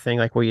community kind of thing,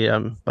 like where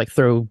you like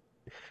throw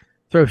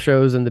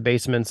shows in the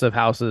basements of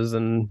houses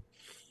and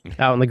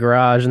out in the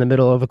garage in the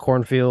middle of a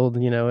cornfield,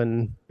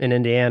 in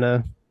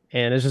Indiana.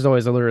 And it's just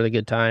always a really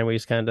good time. We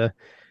just kind of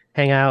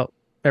hang out.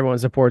 Everyone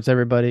supports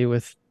everybody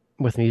with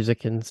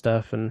music and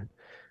stuff. And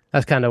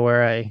that's kind of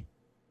where I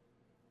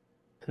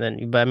But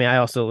I mean, I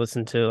also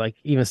listen to like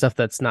even stuff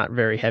that's not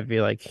very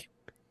heavy, like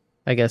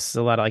I guess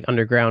a lot of like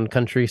underground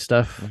country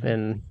stuff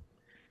and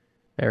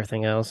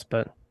everything else.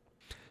 But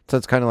So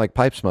it's kind of like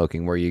pipe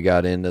smoking, where you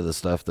got into the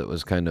stuff that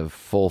was kind of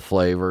full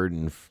flavored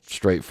and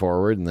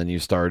straightforward, and then you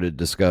started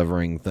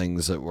discovering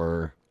things that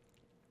were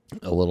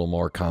a little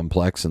more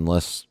complex and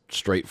less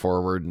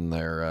straightforward in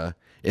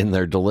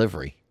their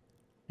delivery.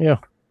 yeah,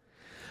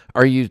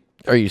 Are you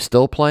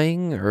still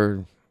playing,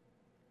 or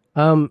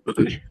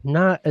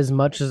not as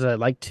much as I'd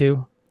like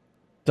to.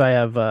 So I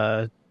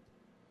have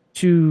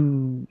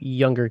two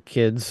younger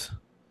kids,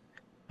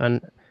 and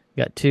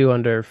got two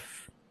under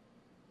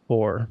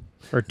 4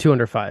 or two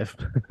under 5.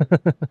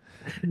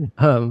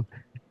 um,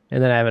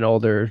 and then I have an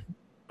older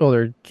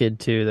kid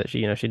too that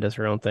she does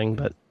her own thing.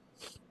 But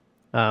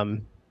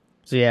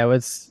so yeah,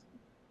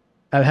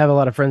 I have a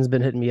lot of friends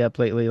been hitting me up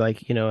lately, like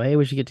hey,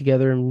 we should get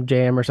together and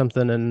jam or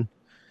something, and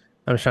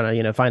I'm just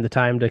trying to find the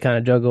time to kind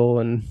of juggle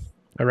and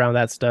around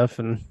that stuff.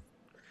 And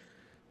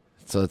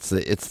so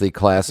it's the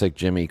classic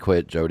Jimmy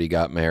quit, Jody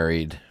got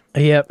married.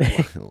 yep.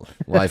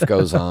 Life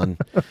goes on.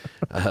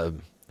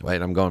 Wait,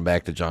 I'm going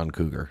back to John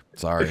Cougar.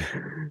 Sorry.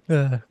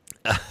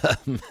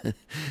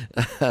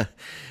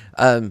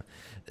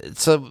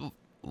 So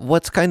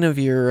what's kind of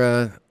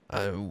your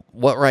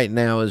what right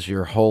now is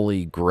your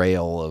holy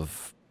grail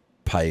of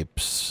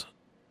pipes?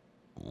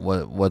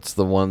 What's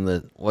the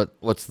one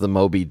what's the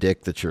Moby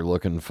Dick that you're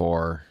looking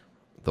for?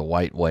 The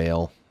white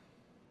whale?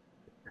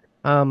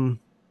 So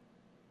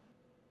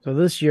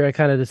this year I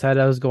kind of decided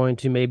I was going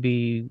to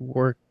maybe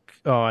work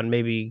on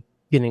maybe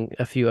getting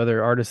a few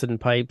other artisan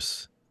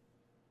pipes.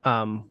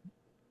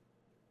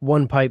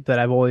 One pipe that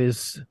I've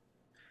always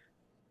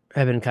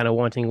have been kind of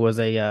wanting was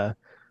a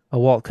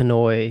Walt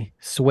Kanoy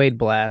Suede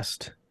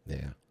Blast.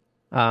 Yeah.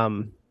 I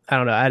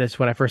don't know. I just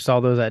when I first saw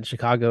those at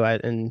Chicago,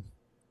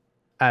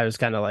 I was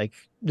kind of like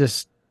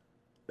just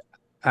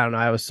I don't know.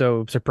 I was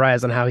so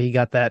surprised on how he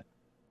got that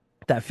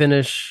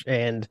finish,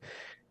 and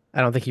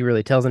I don't think he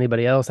really tells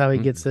anybody else how he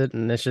gets it,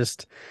 and it's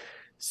just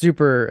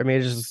super. I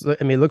mean,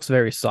 it looks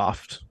very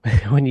soft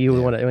when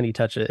you when you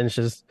touch it, and it's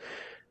just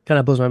kind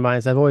of blows my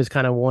mind. So I've always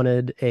kind of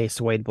wanted a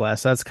Suede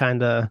Blast. That's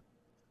kind of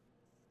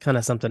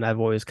something I've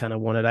always kind of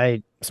wanted.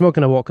 I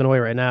smoking a Walt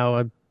Kanoy right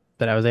now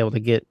that I was able to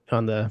get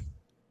on the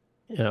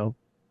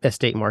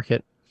estate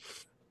market,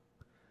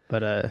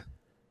 but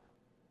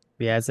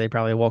yeah, I'd say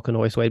probably a Walt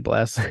Kanoy Suede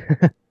Blast.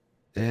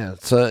 Yeah.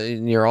 So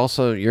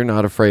you're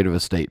not afraid of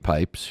estate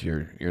pipes.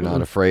 You're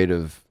not afraid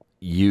of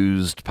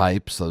used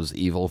pipes, those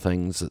evil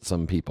things that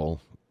some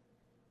people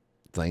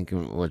think,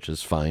 which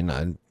is fine.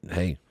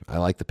 I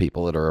like the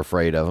people that are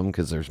afraid of them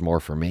because there's more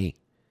for me.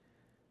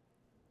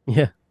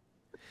 Yeah.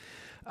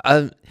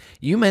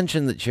 You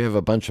mentioned that you have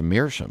a bunch of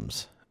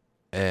meerschaums,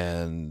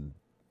 and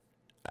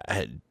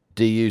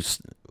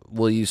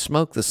will you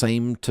smoke the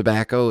same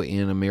tobacco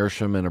in a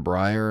meerschaum and a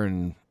briar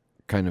and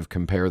kind of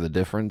compare the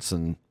difference?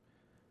 And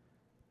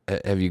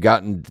have you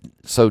gotten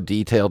so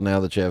detailed now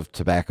that you have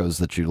tobaccos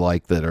that you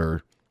like that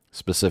are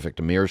specific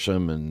to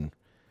meerschaum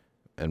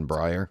and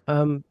briar?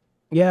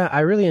 Yeah, I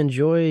really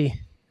enjoy.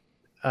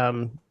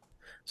 So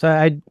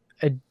I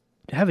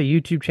have a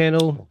YouTube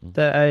channel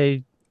that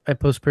I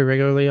post pretty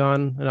regularly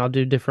on, and I'll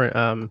do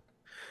different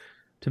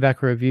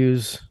tobacco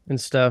reviews and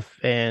stuff.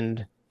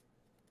 And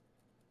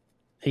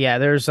yeah,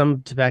 there's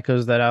some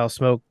tobaccos that I'll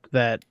smoke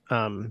that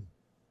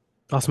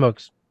I'll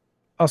smoke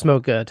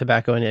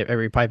tobacco in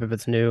every pipe if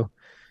it's new.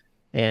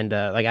 And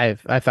like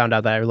I found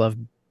out that I love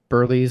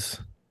burleys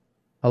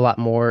a lot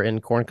more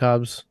in corn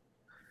cobs.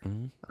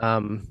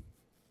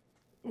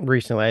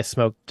 Recently I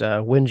smoked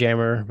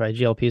Windjammer by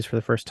GLPs for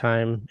the first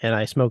time, and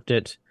I smoked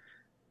it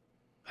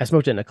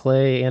in a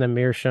clay and a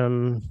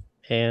meerschaum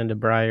and a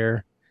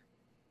briar,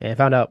 and I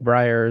found out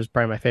briar is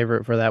probably my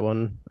favorite for that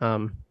one.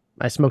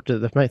 I smoked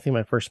it. I think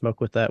my first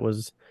smoke with that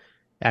was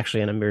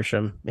actually in a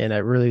meerschaum, and I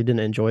really didn't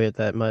enjoy it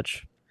that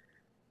much.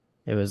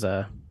 It was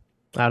I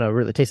don't know,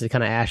 really tasted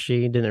kind of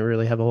ashy, didn't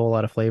really have a whole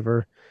lot of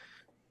flavor.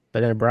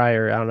 But in a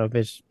briar, I don't know if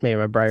it's maybe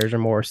my briars are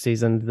more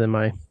seasoned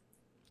than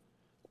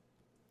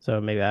so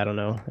maybe I don't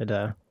know.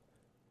 Yeah,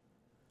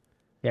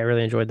 I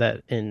really enjoyed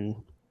that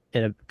in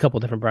a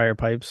couple different briar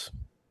pipes.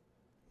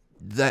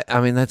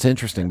 That's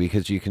interesting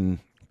because you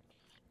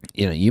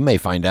may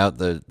find out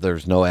that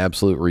there's no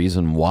absolute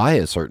reason why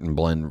a certain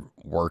blend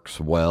works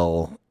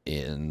well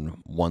in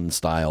one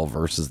style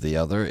versus the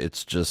other.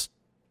 It's just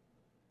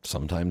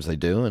sometimes they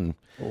do, and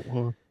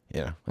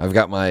I've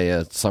got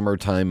my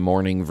summertime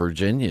morning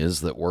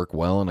Virginias that work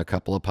well in a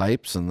couple of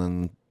pipes, and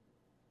then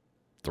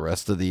the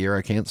rest of the year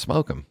I can't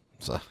smoke them.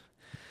 So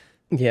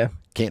yeah,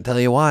 can't tell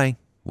you why.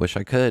 Wish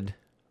I could.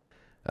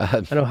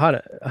 I know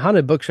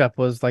Haunted Bookshop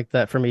was like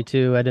that for me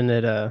too.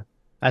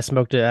 I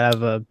smoked it out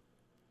of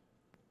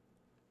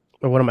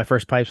one of my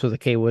first pipes was a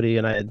K Woody,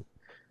 and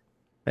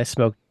I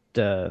smoked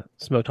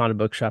Haunted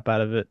Bookshop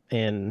out of it,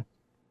 and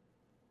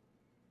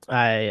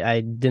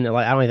I didn't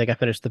like. I don't even think I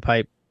finished the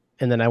pipe,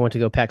 and then I went to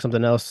go pack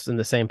something else in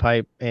the same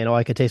pipe, and all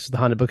I could taste was the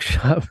Haunted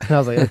Bookshop. And I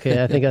was like,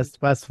 okay, I think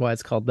that's why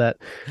it's called that.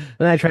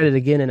 Then I tried it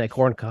again in a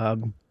corn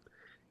cob,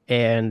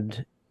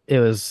 and it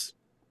was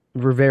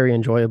very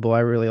enjoyable. I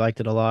really liked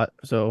it a lot.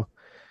 So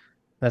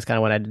that's kind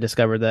of when I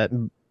discovered that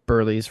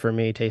Burley's for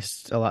me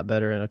tastes a lot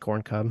better in a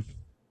corn cob.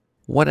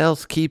 What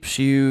else keeps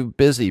you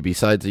busy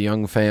besides a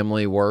young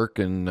family, work,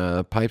 and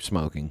pipe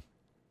smoking?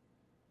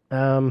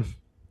 Um,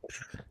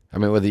 I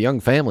mean, with a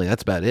young family,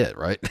 that's about it,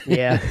 right?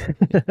 yeah.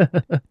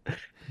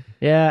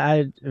 Yeah,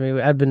 I mean,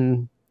 I've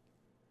been,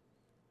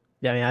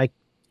 yeah, I mean,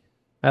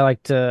 I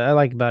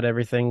like about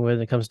everything when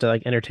it comes to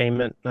like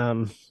entertainment,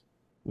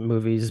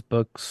 movies,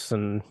 books,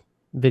 and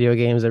video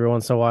games every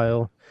once in a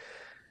while.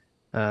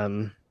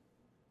 Um,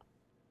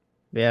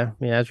 yeah,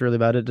 that's really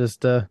about it.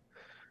 Just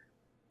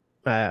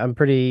I'm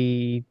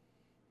pretty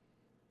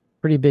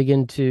big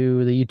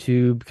into the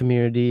YouTube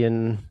community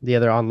and the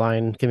other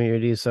online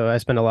communities, so I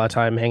spend a lot of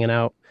time hanging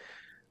out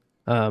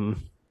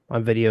um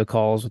on video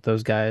calls with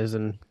those guys,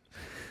 and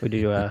we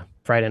do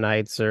Friday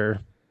nights or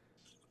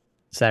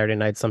Saturday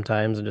nights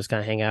sometimes, and just kind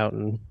of hang out,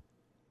 and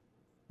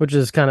which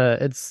is kind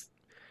of it's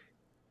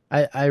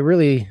I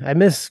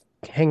miss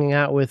hanging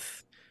out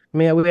with. I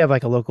mean, we have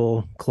like a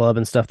local club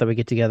and stuff that we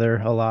get together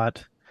a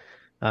lot,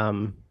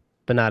 um,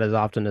 but not as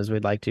often as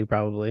we'd like to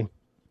probably.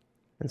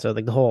 And so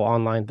like the whole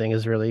online thing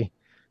is really,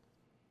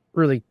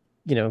 you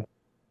know,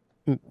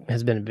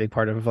 has been a big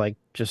part of like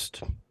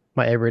just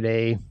my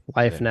everyday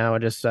life now.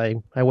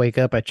 I wake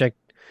up, I check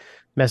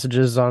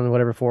messages on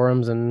whatever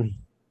forums and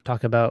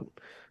talk about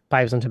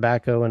pipes and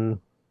tobacco and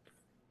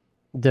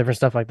different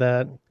stuff like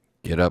that.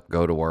 Get up,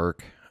 go to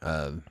work.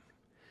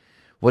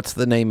 What's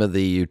the name of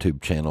the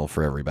YouTube channel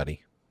for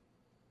everybody?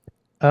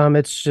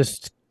 It's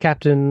just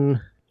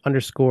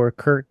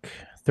Captain_Kirk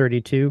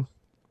 32.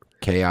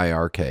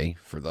 Kirk,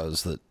 for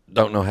those that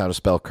don't know how to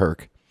spell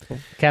Kirk.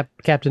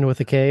 Captain with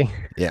a K.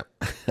 Yeah.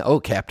 Oh,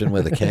 Captain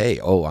with a K.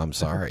 Oh, I'm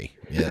sorry.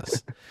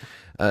 Yes.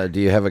 Do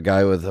you have a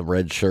guy with a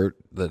red shirt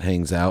that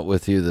hangs out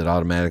with you that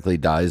automatically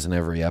dies in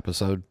every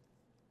episode?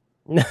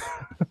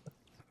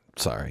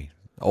 Sorry.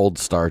 Old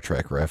Star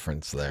Trek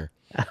reference there.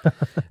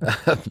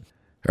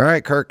 All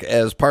right, Kirk,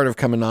 as part of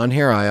coming on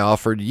here, I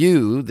offered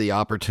you the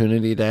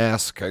opportunity to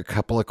ask a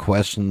couple of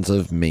questions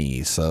of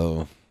me.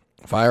 So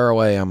fire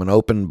away. I'm an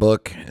open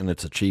book, and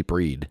it's a cheap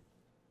read.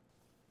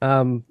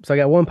 So I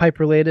got one pipe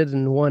related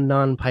and one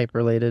non-pipe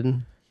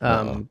related.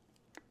 How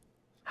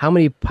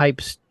many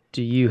pipes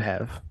do you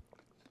have?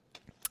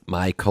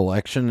 My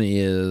collection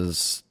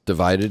is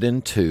divided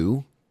in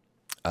two.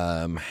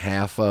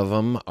 Half of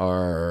them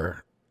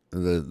are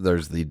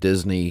there's the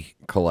Disney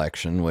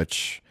collection,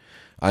 which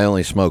I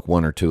only smoke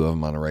one or two of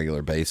them on a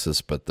regular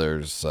basis, but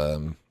there's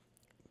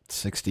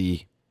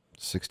 60,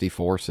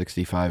 64,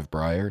 65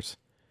 briars,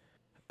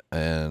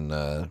 and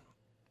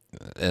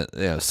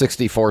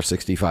 64,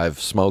 65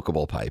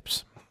 smokable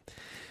pipes.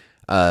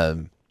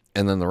 And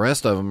then the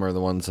rest of them are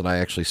the ones that I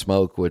actually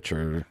smoke, which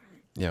are,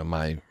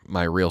 my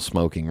real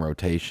smoking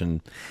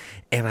rotation.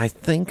 And I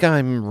think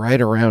I'm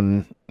right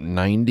around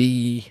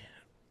 90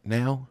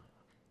 now.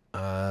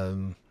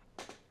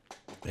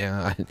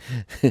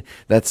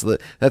 That's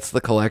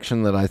the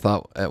collection that I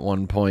thought at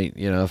one point,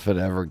 if it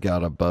ever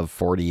got above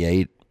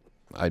 48,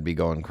 I'd be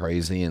going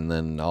crazy. And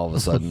then all of a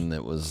sudden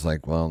it was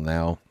like, well,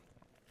 now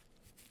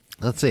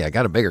let's see, I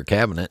got a bigger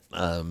cabinet.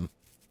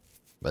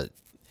 But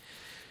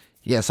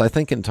yes, I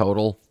think in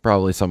total,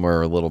 probably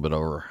somewhere a little bit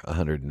over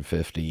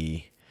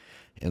 150.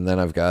 And then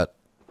I've got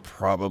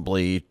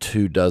probably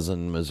 24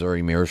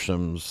 Missouri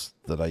Mearshams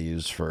that I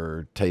use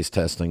for taste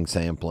testing,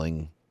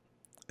 sampling,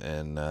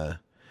 and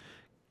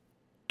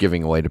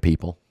giving away to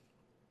people.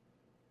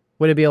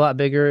 Would it be a lot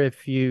bigger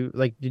if you,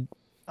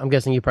 I'm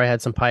guessing you probably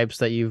had some pipes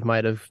that you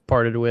might have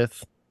parted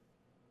with.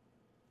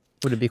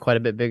 Would it be quite a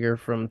bit bigger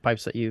from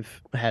pipes that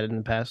you've had in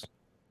the past?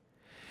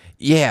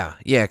 Yeah,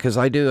 because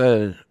I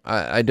do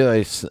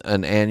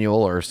an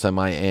annual or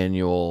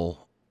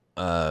semi-annual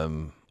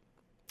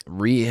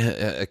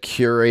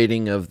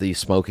curating of the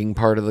smoking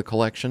part of the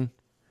collection.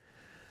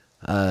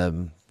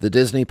 The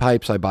Disney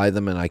pipes, I buy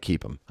them and I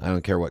keep them. I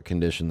don't care what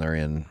condition they're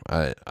in.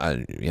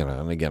 And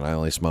again, I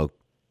only smoke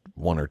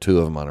one or two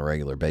of them on a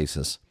regular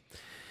basis.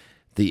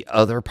 The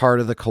other part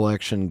of the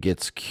collection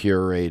gets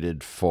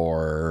curated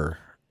for,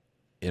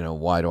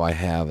 why do I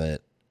have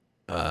it?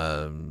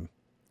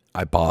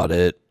 I bought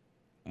it.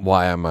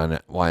 Why am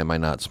I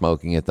not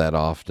smoking it that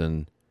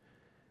often?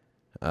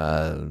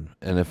 And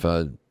if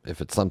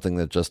it's something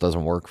that just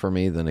doesn't work for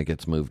me, then it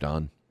gets moved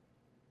on.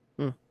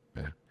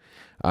 Yeah.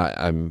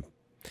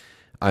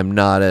 I'm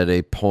not at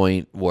a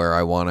point where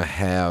I want to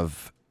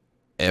have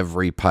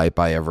every pipe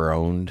I ever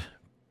owned,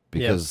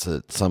 because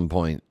at some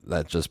point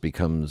that just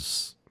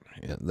becomes,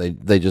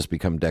 they just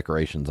become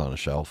decorations on a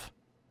shelf.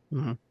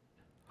 Mm-hmm.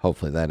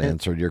 Hopefully that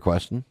answered your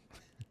question.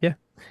 Yeah.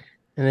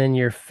 And then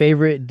your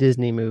favorite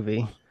Disney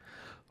movie?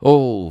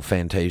 Oh,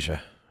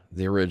 Fantasia,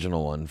 the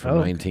original one from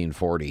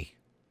 1940.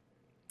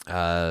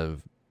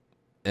 And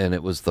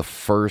it was the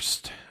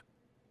first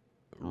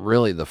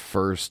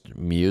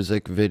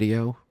music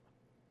video.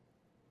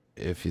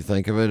 If you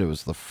think of it, it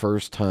was the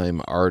first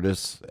time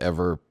artists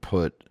ever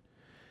put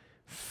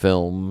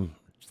film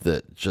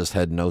that just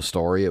had no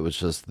story. It was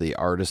just the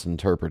artist's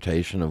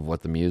interpretation of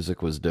what the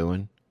music was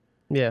doing.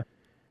 Yeah.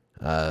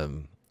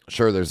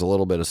 Sure, there's a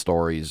little bit of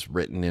stories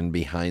written in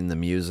behind the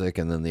music,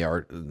 and then the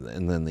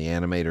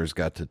animators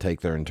got to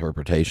take their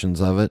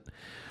interpretations of it.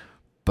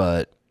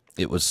 But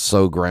it was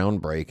so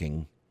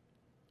groundbreaking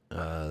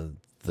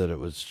that it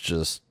was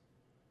just,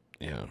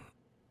 it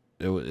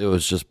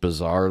was just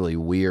bizarrely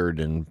weird,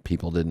 and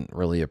people didn't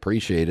really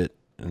appreciate it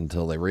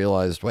until they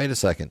realized, wait a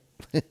second,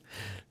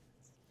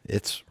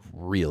 it's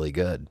really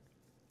good.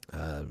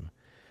 It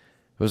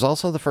was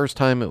also the first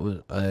time it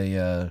was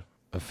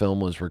a film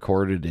was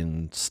recorded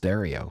in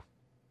stereo.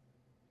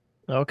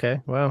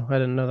 Okay. Wow. I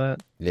didn't know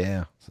that.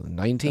 Yeah. So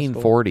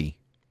 1940.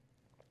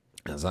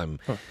 Cool. As I'm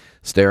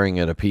staring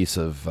at a piece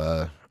of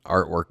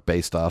artwork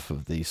based off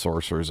of the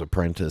Sorcerer's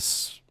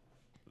Apprentice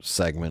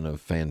segment of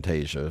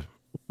Fantasia.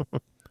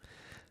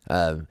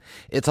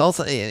 It's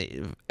also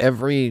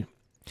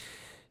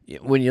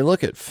when you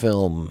look at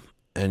film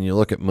and you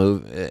look at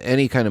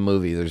any kind of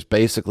movie, there's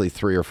basically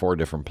 3 or 4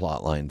 different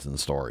plot lines and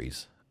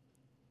stories.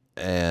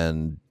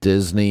 And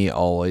Disney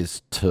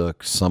always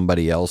took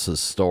somebody else's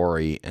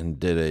story and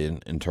did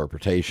an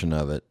interpretation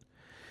of it.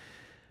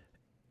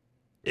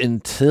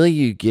 Until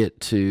you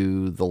get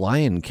to The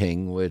Lion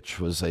King, which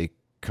was a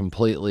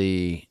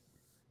completely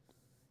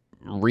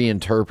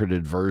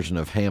reinterpreted version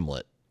of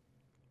Hamlet,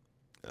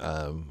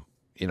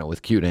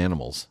 with cute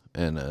animals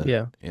and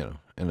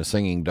and a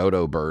singing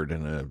dodo bird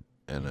and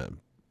a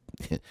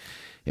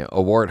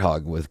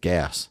warthog with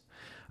gas.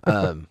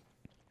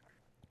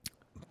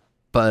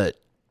 But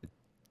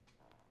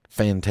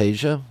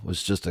Fantasia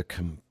was just a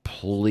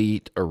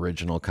complete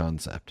original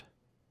concept.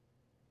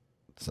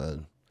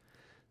 So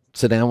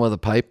sit down with a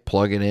pipe,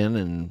 plug it in,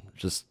 and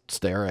just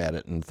stare at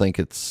it and think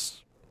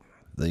it's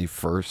the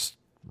first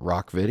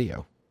rock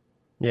video.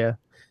 Yeah.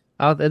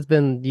 It's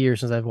been years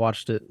since I've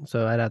watched it,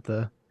 so I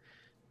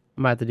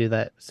might have to do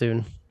that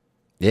soon.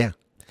 Yeah.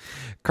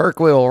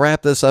 Kirk will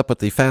wrap this up with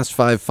the Fast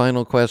 5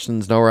 final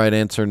questions. No right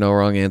answer, no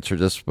wrong answer,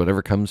 just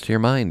whatever comes to your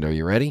mind. Are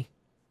you ready?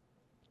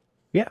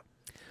 Yeah.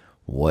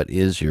 What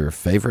is your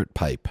favorite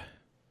pipe?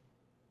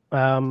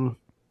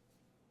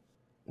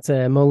 It's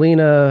a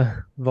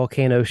Molina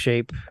volcano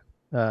shape.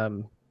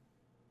 It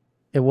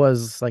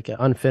was like an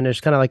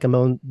unfinished, kind of like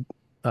a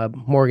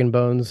Morgan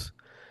Bones.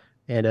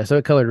 And so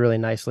it colored really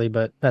nicely,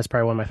 but that's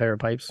probably one of my favorite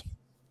pipes.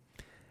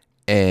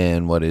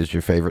 And what is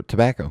your favorite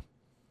tobacco?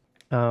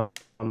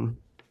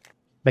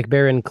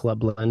 McBaron Club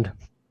Blend.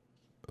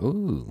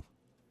 Ooh.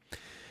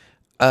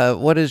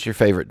 What is your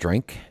favorite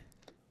drink?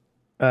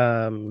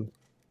 Coffee,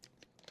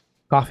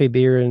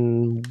 beer,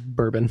 and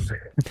bourbon.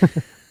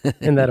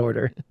 In that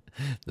order.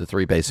 The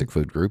 3 basic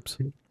food groups.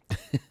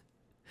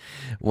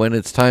 When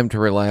it's time to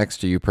relax,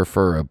 do you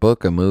prefer a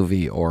book, a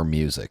movie, or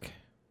music?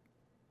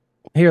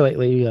 Here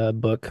lately,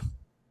 book.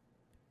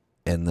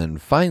 And then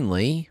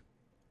finally,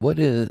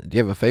 do you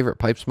have a favorite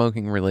pipe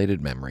smoking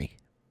related memory?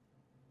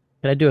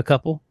 Can I do a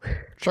couple?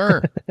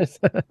 Sure.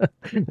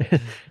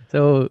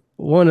 So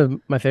one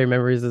of my favorite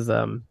memories is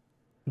the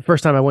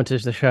first time I went to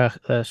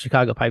the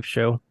Chicago Pipe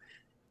Show,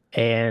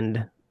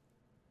 and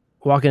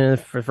walking in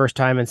for the first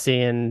time and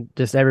seeing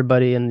just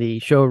everybody in the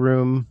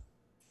showroom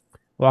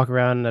walk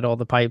around at all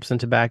the pipes and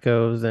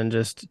tobaccos, and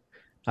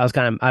I was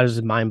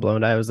just mind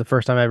blown. It was the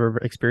first time I ever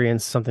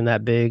experienced something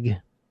that big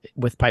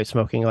with pipe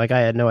smoking. Like, I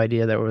had no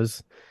idea there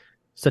was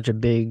such a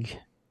big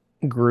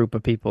group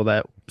of people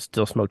that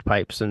still smoked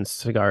pipes and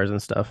cigars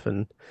and stuff,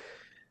 and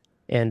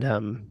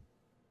then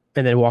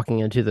walking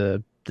into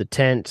the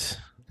tent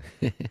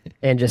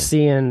and just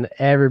seeing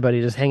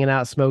everybody just hanging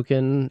out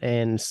smoking,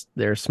 and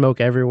there's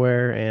smoke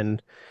everywhere.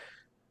 And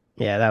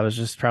yeah, that was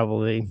just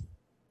probably,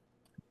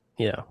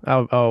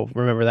 I'll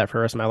remember that for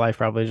the rest of my life,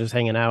 probably just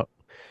hanging out,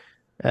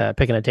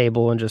 picking a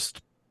table and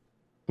just,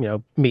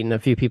 meeting a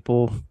few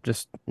people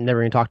just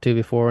never even talked to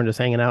before, and just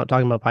hanging out,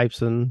 talking about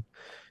pipes and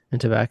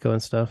tobacco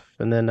and stuff.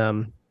 And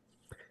then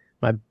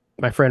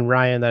my friend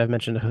Ryan that I've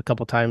mentioned a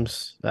couple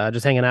times,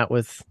 just hanging out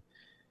with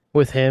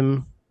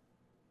him.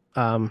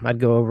 I'd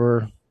go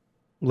over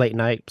late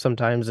night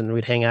sometimes, and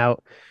we'd hang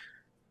out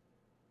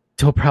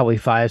till probably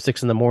 5,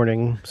 6 in the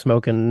morning,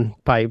 smoking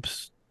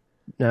pipes,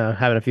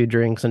 having a few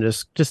drinks, and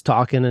just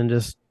talking and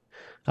just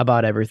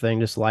about everything,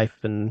 just life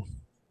and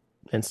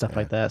stuff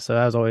like that. So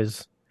that was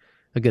always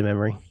a good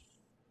memory.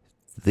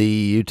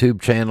 The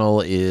YouTube channel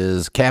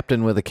is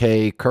Captain with a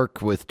K,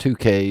 Kirk with 2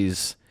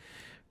 Ks.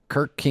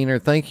 Kirk Keener,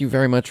 thank you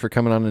very much for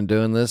coming on and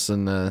doing this,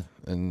 and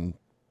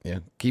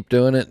keep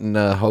doing it, and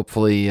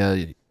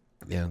hopefully,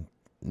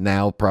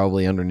 now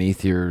probably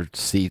underneath your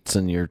seats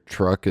in your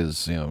truck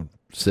is,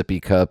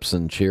 sippy cups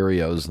and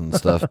Cheerios and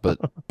stuff, but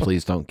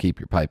please don't keep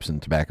your pipes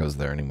and tobaccos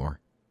there anymore.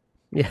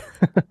 Yeah.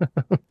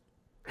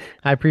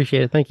 I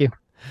appreciate it. Thank you.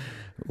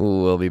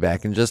 We'll be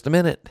back in just a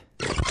minute.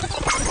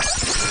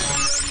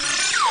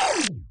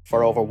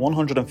 For over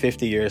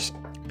 150 years,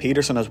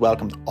 Peterson has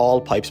welcomed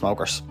all pipe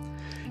smokers.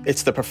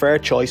 It's the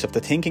preferred choice of the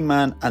thinking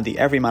man and the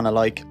everyman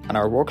alike, and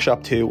our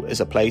workshop too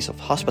is a place of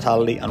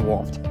hospitality and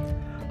warmth.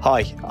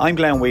 Hi, I'm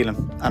Glenn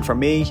Whelan, and for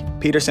me,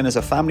 Peterson is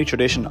a family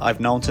tradition I've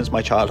known since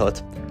my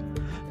childhood.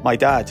 My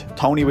dad,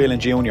 Tony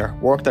Whelan Jr.,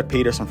 worked at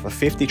Peterson for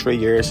 53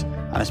 years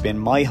and has been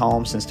my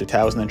home since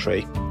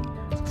 2003.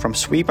 From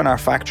sweeping our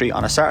factory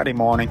on a Saturday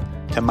morning,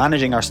 to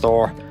managing our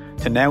store,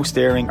 to now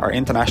steering our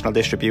international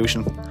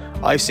distribution,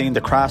 I've seen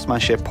the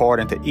craftsmanship poured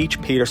into each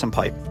Peterson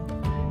pipe.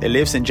 It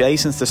lives in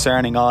Jason's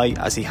discerning eye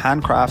as he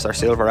handcrafts our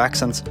silver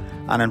accents,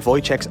 and in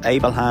Wojciech's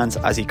able hands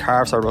as he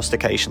carves our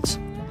rustications.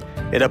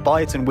 It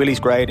abides in Willie's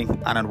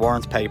grading and in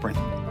Warren's papering.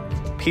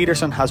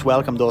 Peterson has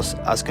welcomed us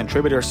as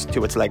contributors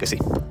to its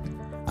legacy,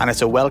 and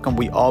it's a welcome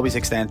we always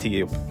extend to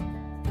you.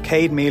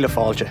 Cade Míle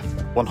Fáilte,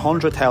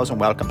 100,000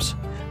 welcomes,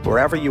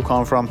 wherever you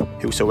come from,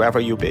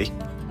 whosoever you be.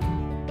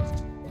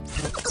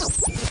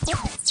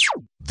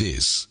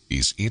 This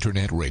is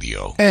Internet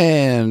Radio.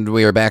 And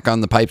we are back on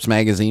the Pipes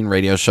Magazine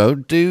radio show.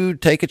 Do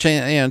take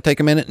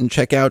a minute and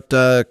check out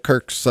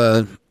Kirk's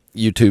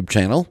YouTube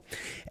channel.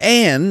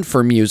 And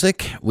for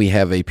music, we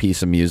have a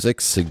piece of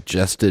music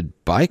suggested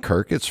by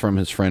Kirk. It's from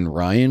his friend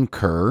Ryan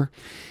Kerr.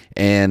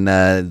 And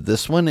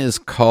this one is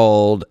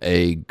called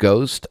A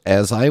Ghost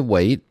As I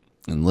Wait.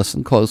 And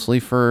listen closely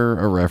for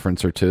a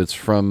reference or two. It's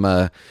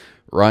from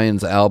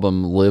Ryan's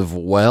album Live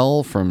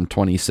Well from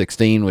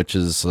 2016, which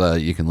is,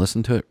 you can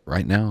listen to it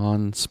right now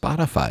on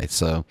Spotify.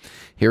 So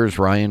here's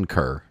Ryan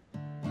Kerr.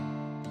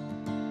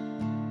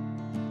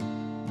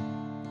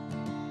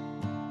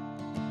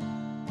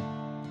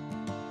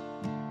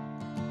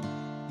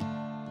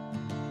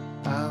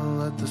 I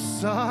let the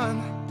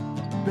sun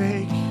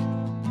bake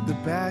the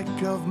back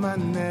of my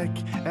neck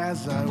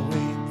as I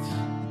wait.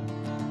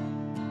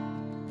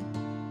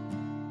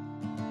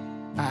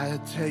 I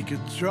take a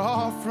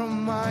draw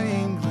from my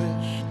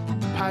English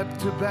pipe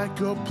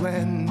tobacco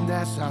blend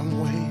as I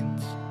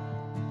wait.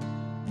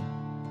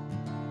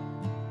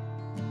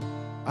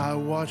 I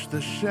watch the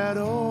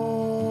shadows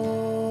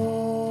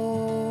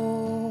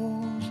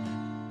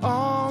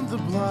on the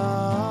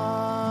blinds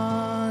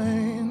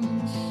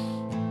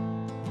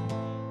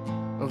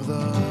of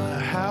the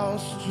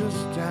house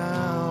just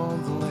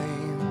down the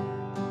lane,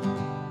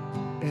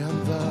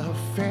 and the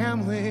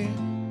family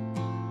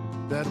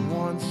that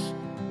once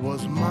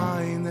was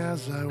mine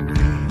as I wait.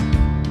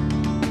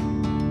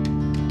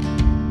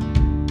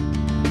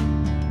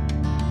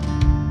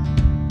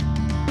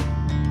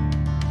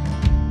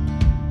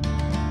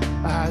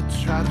 I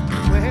try to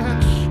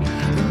clench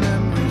the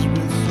memories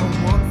with some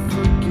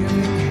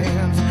unforgiving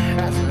hands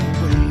as I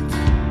wait.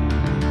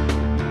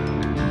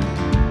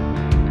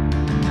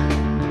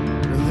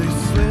 They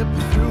slip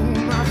through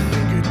my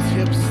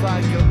fingertips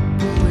like a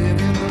bullet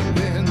in the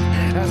wind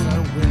as I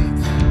wait.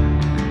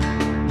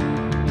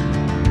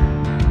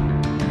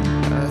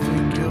 I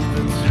think of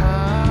the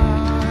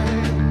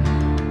time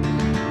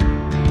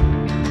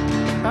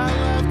I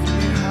left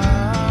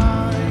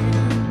behind,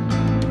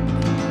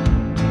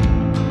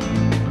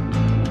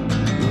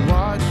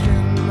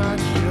 watching my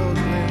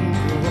children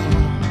grow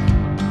up,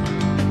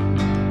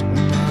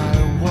 my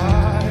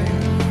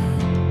wife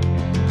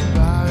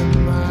by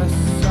my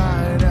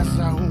side as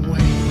I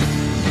wait.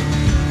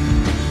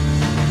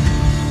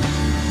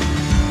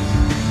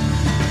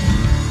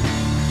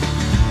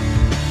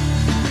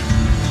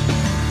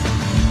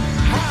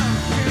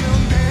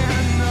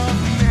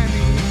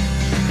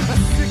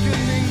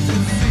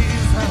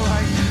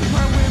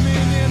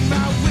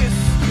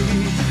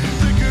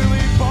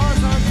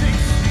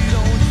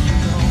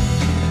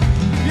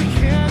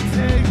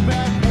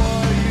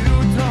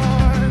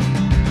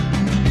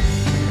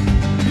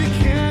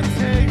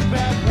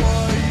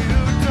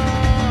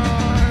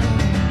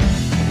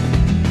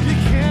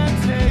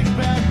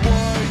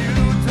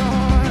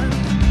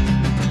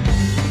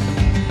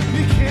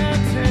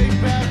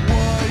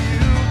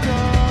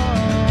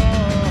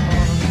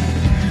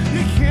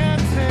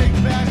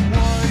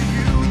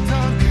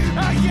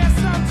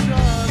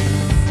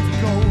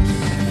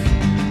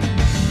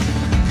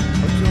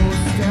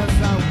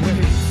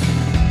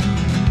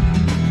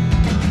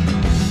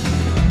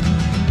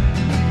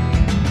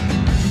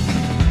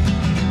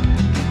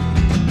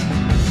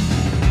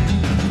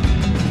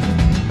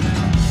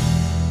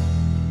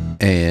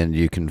 And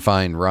you can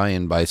find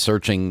Ryan by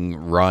searching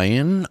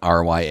Ryan,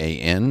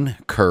 R-Y-A-N,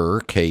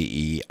 Kerr,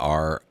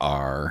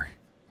 K-E-R-R.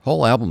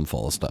 Whole album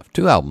full of stuff.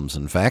 2 albums,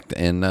 in fact.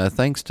 And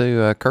thanks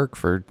to Kirk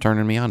for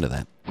turning me on to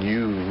that.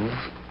 You've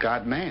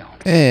got mail.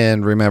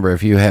 And remember,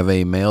 if you have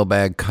a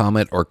mailbag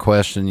comment or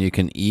question, you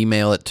can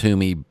email it to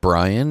me,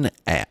 Brian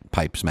at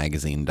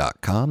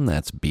pipesmagazine.com.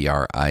 That's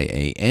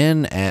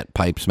B-R-I-A-N at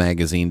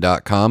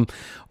pipesmagazine.com.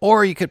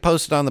 Or you could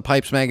post it on the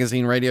Pipes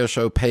Magazine radio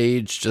show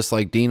page, just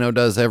like Dino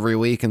does every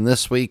week. And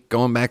this week,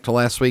 going back to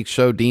last week's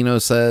show, Dino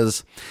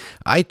says,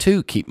 I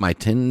too keep my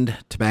tinned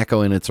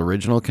tobacco in its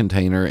original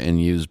container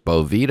and use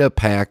Bovita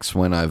packs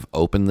when I've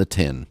opened the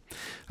tin.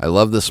 I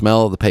love the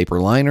smell of the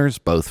paper liners,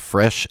 both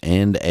fresh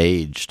and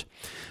aged.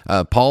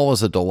 Paul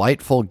was a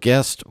delightful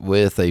guest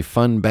with a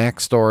fun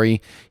backstory.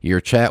 Your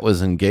chat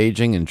was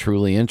engaging and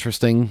truly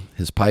interesting.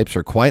 His pipes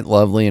are quite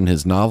lovely, and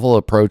his novel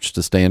approach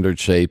to standard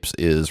shapes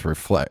is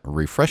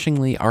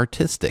refreshingly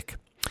artistic.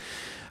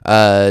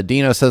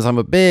 Dino says, I'm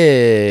a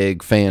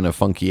big fan of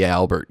Funky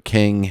Albert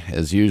King.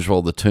 As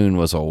usual, the tune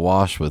was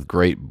awash with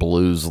great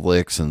blues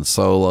licks and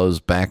solos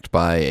backed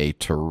by a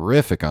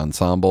terrific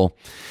ensemble.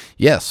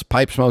 Yes,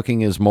 pipe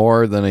smoking is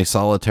more than a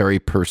solitary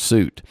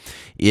pursuit.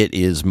 It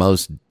is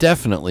most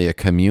definitely a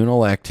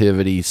communal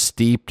activity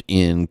steeped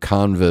in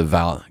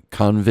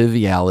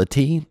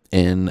conviviality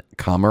and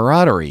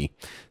camaraderie.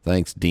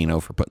 Thanks, Dino,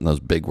 for putting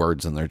those big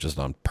words in there just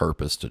on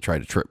purpose to try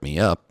to trip me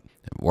up.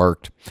 It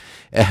worked.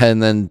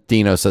 And then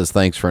Dino says,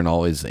 thanks for an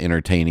always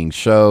entertaining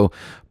show.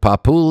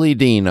 Papuli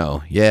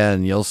Dino. Yeah,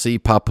 and you'll see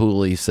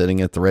Papuli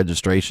sitting at the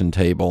registration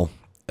table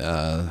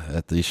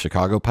at the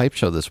Chicago Pipe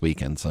Show this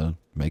weekend, so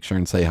make sure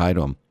and say hi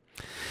to him.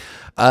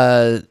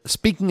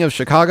 Speaking of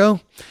Chicago,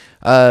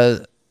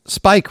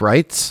 Spike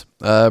writes,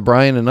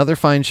 Brian, another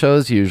fine show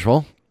as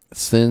usual.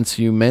 Since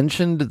you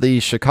mentioned the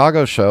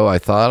Chicago show, I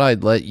thought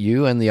I'd let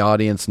you and the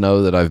audience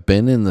know that I've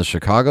been in the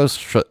Chicago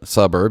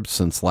suburbs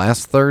since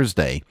last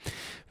Thursday,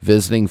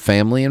 visiting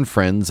family and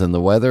friends, and the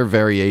weather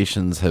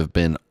variations have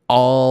been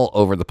all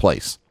over the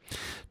place.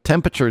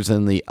 Temperatures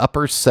in the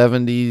upper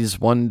 70s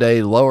one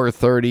day, lower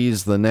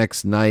 30s the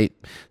next night.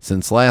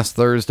 Since last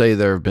Thursday,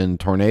 there have been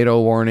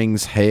tornado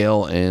warnings,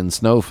 hail, and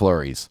snow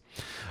flurries.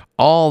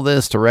 All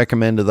this to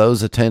recommend to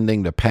those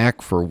attending to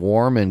pack for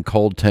warm and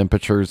cold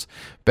temperatures.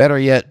 Better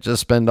yet,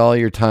 just spend all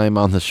your time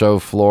on the show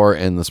floor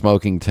and the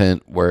smoking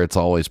tent where it's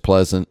always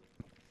pleasant.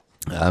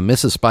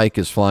 Mrs. Spike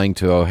is flying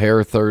to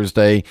O'Hare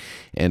Thursday,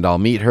 and I'll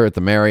meet her at the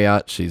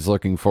Marriott. She's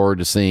looking forward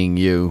to seeing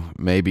you,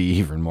 maybe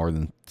even more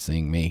than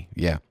seeing me.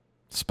 Yeah,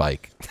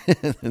 Spike.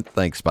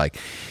 Thanks, Spike.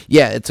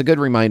 Yeah, it's a good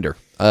reminder.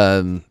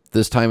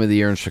 This time of the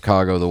year in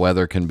Chicago, the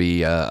weather can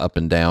be up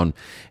and down.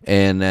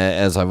 And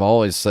as I've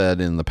always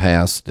said in the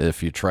past,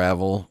 if you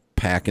travel,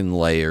 pack in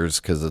layers,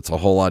 because it's a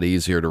whole lot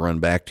easier to run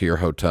back to your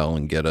hotel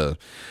and get a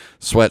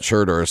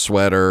sweatshirt or a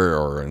sweater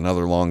or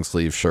another long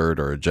sleeve shirt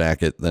or a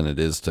jacket than it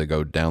is to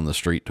go down the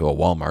street to a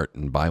Walmart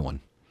and buy one.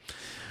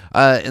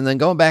 And then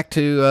going back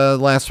to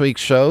last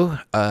week's show,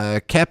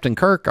 Captain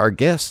Kirk, our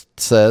guest,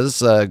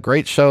 says,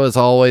 great show as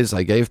always.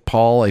 I gave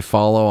Paul a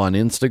follow on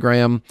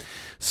Instagram.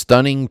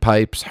 Stunning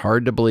pipes.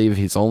 Hard to believe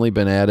he's only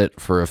been at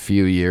it for a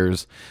few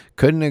years.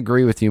 Couldn't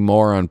agree with you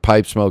more on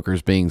pipe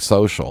smokers being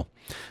social.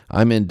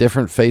 I'm in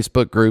different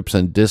Facebook groups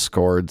and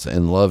Discords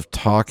and love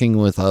talking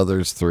with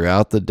others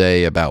throughout the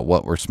day about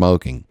what we're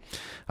smoking.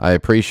 I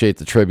appreciate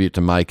the tribute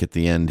to Mike at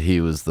the end.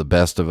 He was the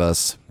best of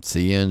us.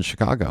 See you in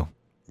Chicago.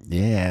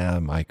 Yeah,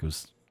 Mike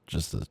was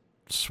just a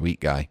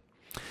sweet guy.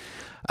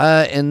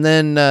 And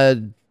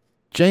then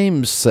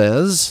James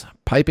says,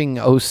 piping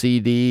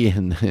OCD,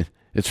 and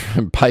it's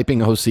from Piping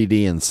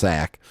OCD and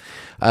SAC.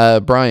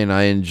 Brian,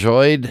 I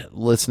enjoyed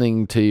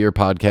listening to your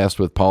podcast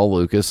with Paul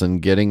Lucas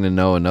and getting to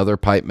know another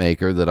pipe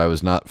maker that I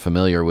was not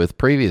familiar with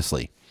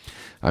previously.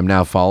 I'm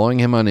now following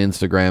him on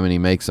Instagram, and he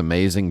makes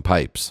amazing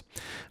pipes.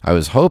 I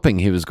was hoping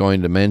he was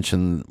going to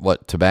mention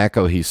what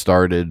tobacco he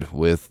started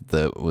with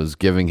that was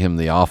giving him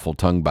the awful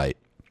tongue bite.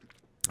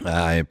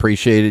 I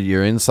appreciated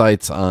your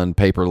insights on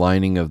paper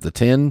lining of the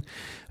tin.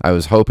 I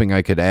was hoping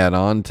I could add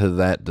on to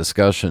that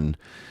discussion.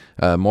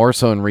 More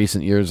so in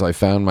recent years, I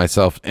found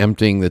myself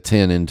emptying the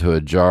tin into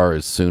a jar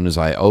as soon as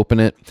I open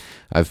it.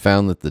 I've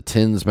found that the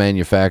tins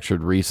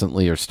manufactured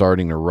recently are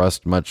starting to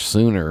rust much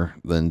sooner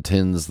than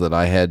tins that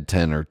I had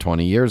 10 or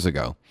 20 years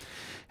ago.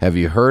 Have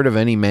you heard of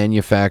any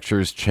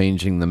manufacturers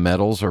changing the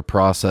metals or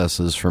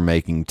processes for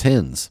making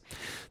tins?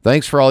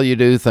 Thanks for all you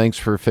do. Thanks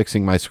for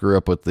fixing my screw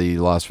up with the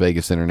Las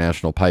Vegas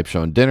International Pipe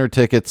Show and dinner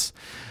tickets.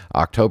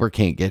 October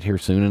can't get here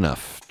soon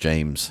enough,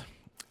 James.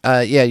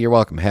 Yeah, you're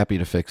welcome. Happy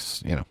to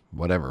fix,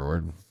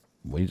 whatever.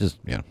 We just,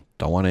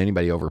 don't want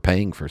anybody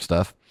overpaying for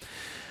stuff.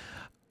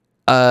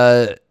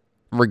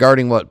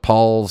 Regarding what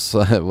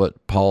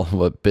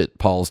bit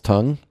Paul's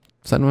tongue,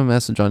 send him a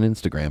message on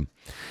Instagram.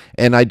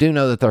 And I do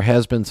know that there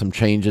has been some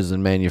changes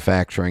in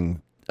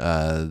manufacturing.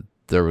 There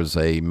was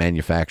a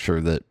manufacturer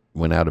that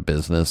went out of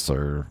business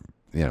or,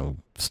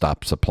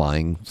 stopped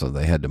supplying, so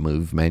they had to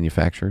move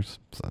manufacturers.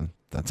 So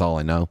that's all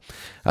I know.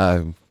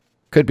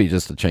 Could be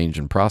just a change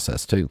in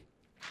process too.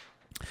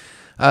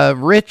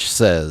 Rich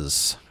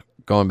says,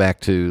 going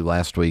back to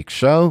last week's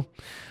show,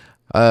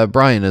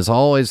 Brian, as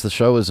always, the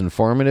show is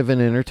informative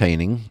and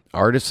entertaining.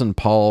 Artisan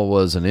Paul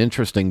was an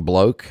interesting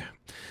bloke.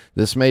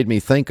 This made me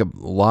think a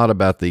lot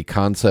about the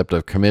concept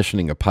of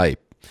commissioning a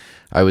pipe.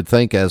 I would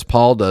think, as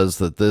Paul does,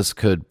 that this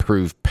could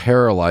prove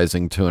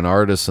paralyzing to an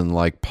artisan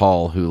like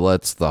Paul who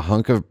lets the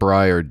hunk of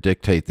briar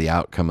dictate the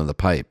outcome of the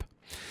pipe.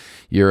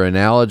 Your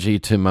analogy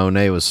to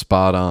Monet was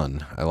spot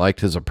on. I liked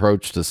his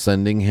approach to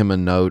sending him a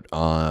note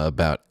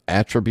about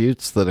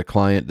attributes that a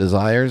client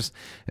desires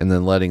and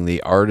then letting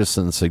the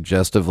artisan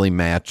suggestively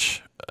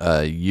match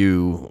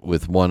you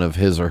with one of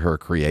his or her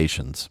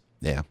creations.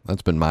 Yeah,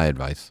 that's been my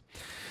advice.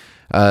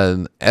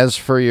 As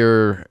for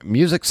your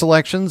music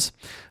selections,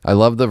 I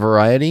love the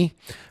variety.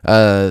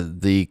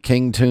 The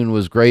King tune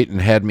was great and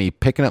had me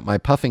picking up my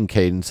puffing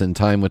cadence in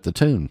time with the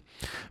tune.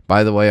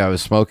 By the way, I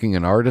was smoking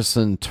an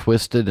Artisan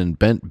Twisted and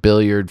Bent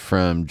Billiard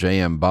from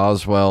J.M.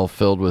 Boswell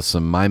filled with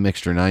some My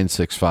Mixture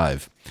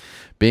 965.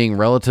 Being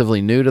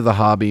relatively new to the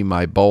hobby,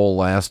 my bowl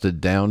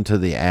lasted down to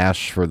the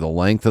ash for the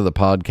length of the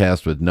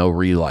podcast with no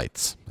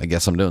relights. I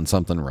guess I'm doing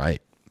something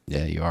right.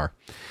 Yeah, you are.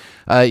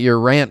 Your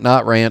rant,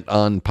 not rant,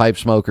 on pipe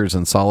smokers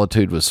and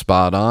solitude was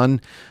spot on.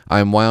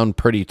 I'm wound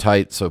pretty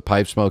tight, so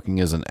pipe smoking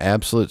is an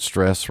absolute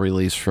stress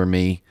release for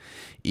me.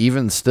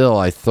 Even still,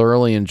 I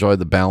thoroughly enjoy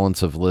the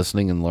balance of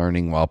listening and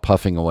learning while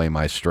puffing away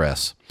my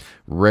stress.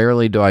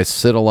 Rarely do I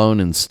sit alone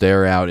and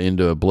stare out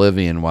into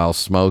oblivion while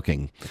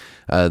smoking.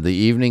 The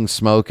evening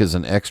smoke is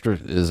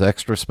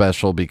extra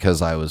special because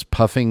I was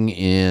puffing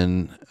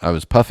in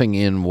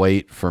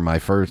waiting for my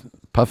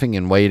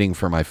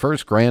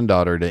first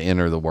granddaughter to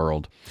enter the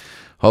world.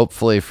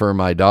 Hopefully, for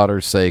my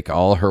daughter's sake,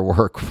 all her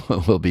work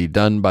will be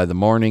done by the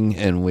morning,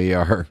 and we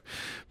are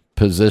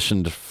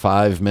positioned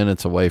 5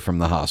 minutes away from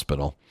the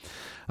hospital.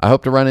 I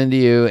hope to run into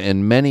you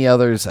and many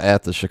others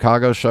at the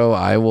Chicago show.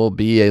 I will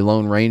be a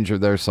Lone Ranger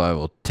there, so I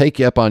will take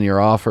you up on your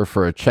offer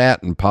for a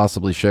chat and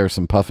possibly share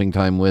some puffing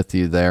time with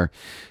you there.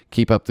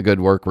 Keep up the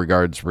good work.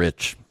 Regards,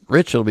 Rich.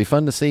 Rich, it'll be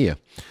fun to see you.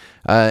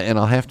 And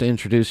I'll have to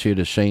introduce you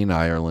to Shane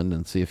Ireland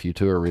and see if you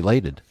two are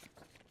related.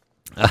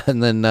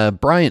 And then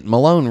Bryant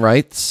Malone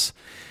writes,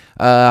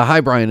 hi,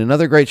 Brian.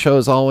 Another great show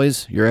as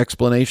always. Your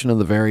explanation of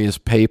the various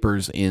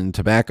papers in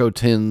tobacco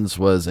tins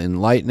was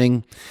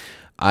enlightening.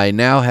 I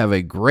now have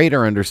a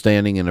greater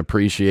understanding and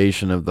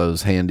appreciation of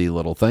those handy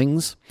little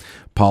things.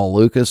 Paul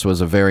Lucas was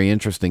a very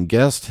interesting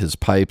guest. His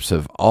pipes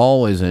have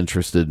always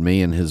interested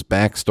me, and his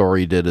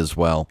backstory did as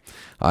well.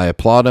 I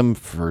applaud him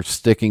for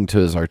sticking to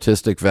his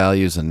artistic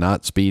values and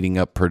not speeding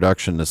up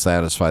production to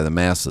satisfy the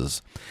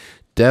masses.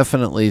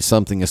 Definitely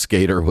something a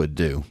skater would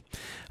do.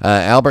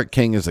 Albert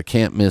King is a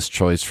can't-miss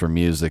choice for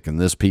music,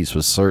 and this piece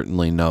was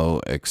certainly no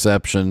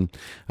exception.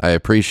 I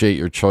appreciate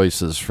your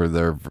choices for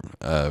their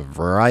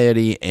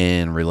variety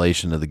and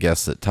relation to the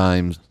guests at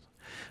times,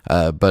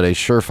 but a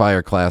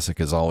surefire classic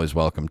is always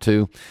welcome,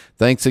 too.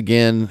 Thanks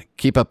again.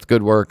 Keep up the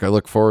good work. I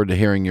look forward to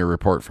hearing your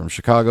report from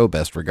Chicago.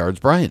 Best regards,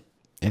 Bryant.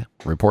 Yeah,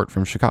 report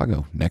from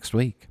Chicago next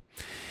week.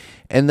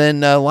 And then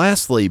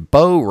lastly,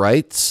 Bo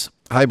writes,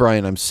 hi,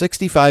 Brian. I'm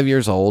 65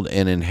 years old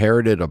and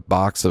inherited a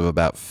box of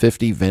about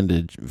 50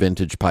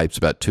 vintage pipes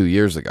about 2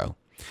 years ago.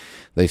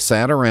 They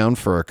sat around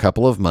for a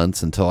couple of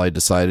months until I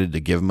decided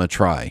to give them a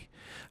try.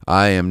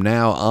 I am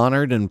now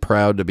honored and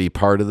proud to be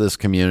part of this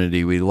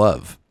community we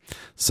love.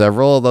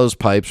 Several of those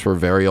pipes were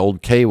very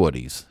old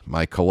K-Woodies.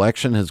 My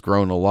collection has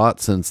grown a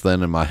lot since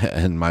then,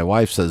 and my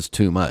wife says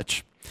too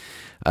much.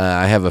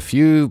 I have a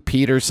few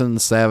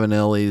Petersons,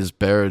 Savinellis,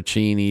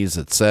 Baraccinis,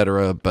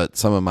 etc., but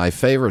some of my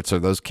favorites are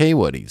those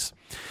K-Woodies.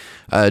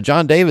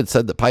 John David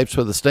said that pipes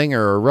with a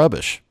stinger are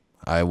rubbish.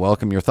 I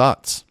welcome your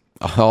thoughts.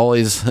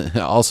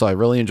 Also, I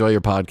really enjoy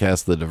your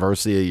podcast, the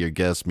diversity of your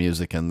guests,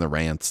 music, and the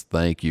rants.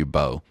 Thank you,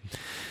 Bo.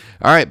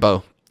 All right,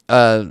 Bo.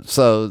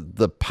 So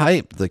the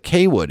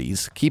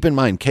K-Woodies, keep in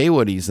mind,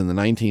 K-Woodies in the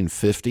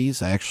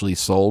 1950s actually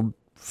sold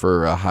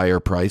for a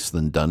higher price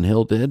than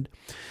Dunhill did.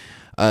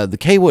 The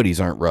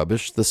K-Woodies aren't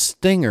rubbish. The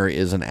stinger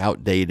is an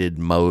outdated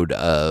mode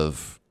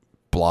of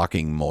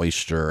blocking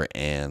moisture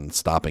and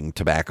stopping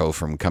tobacco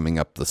from coming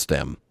up the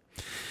stem.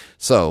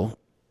 So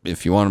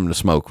if you want them to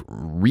smoke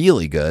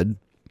really good,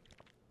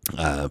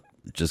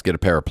 just get a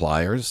pair of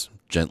pliers,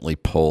 gently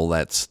pull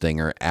that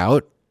stinger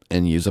out,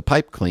 and use a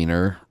pipe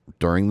cleaner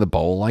during the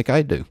bowl like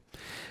I do.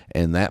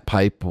 And that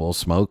pipe will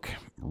smoke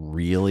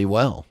really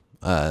well.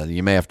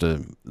 You may have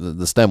to,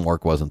 the stem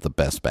work wasn't the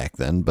best back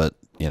then, but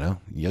you know,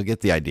 you'll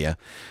get the idea.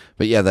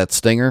 But yeah, that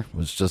stinger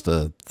was just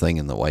a thing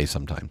in the way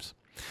sometimes.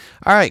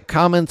 All right,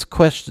 comments,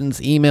 questions,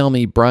 email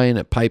me,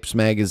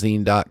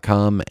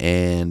 brian@pipesmagazine.com,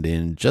 and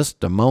in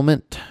just a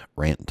moment,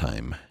 rant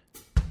time.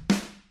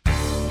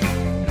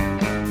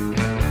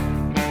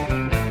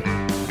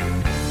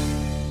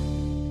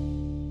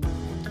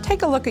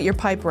 Take a look at your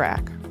pipe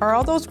rack. Are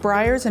all those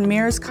briars and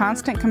mirrors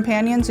constant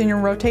companions in your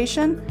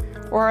rotation?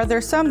 Or are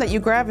there some that you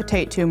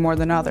gravitate to more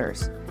than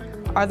others?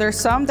 Are there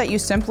some that you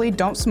simply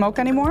don't smoke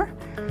anymore?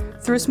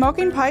 Through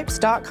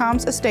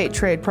SmokingPipes.com's estate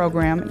trade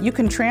program, you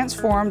can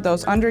transform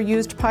those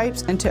underused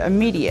pipes into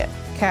immediate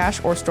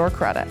cash or store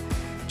credit.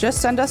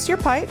 Just send us your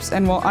pipes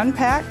and we'll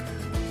unpack,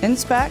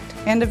 inspect,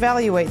 and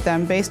evaluate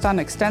them based on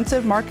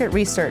extensive market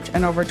research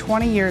and over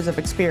 20 years of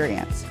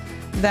experience.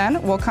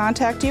 Then we'll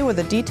contact you with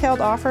a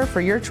detailed offer for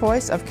your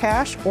choice of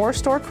cash or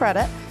store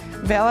credit,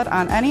 valid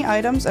on any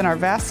items in our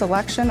vast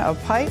selection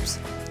of pipes,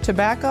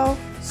 tobacco,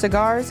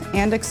 cigars,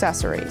 and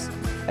accessories.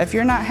 If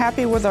you're not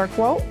happy with our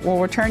quote, we'll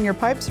return your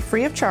pipes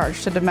free of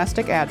charge to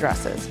domestic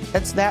addresses.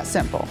 It's that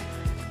simple.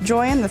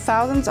 Join the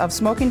thousands of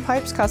Smoking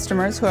Pipes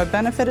customers who have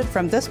benefited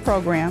from this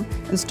program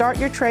and start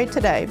your trade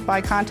today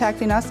by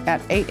contacting us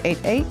at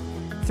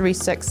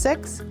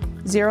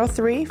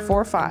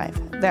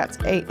 888-366-0345. That's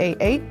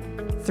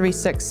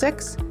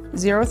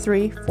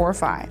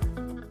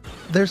 888-366-0345.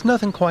 There's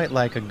nothing quite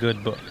like a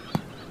good book,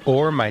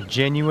 or my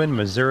genuine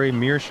Missouri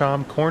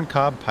Meerschaum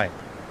corncob pipe,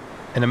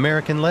 an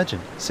American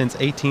legend since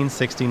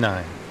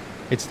 1869.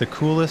 It's the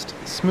coolest,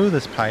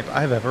 smoothest pipe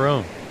I've ever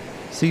owned.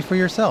 See for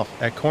yourself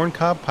at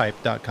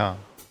corncobpipe.com.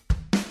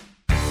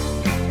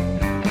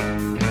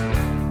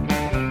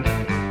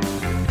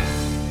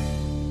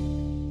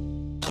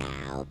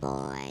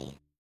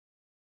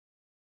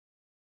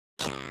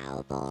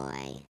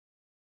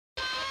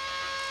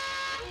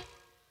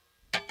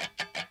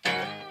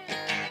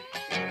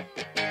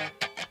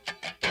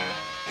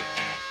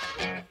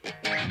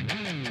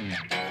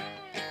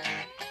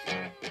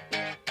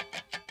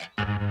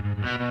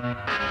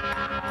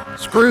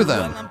 Screw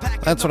them.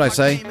 That's what I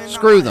say.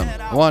 Screw them.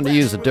 I wanted to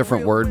use a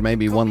different word,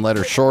 maybe one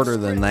letter shorter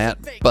than that,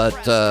 but,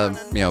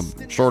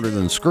 shorter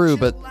than screw,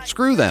 but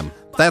screw them.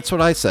 That's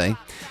what I say.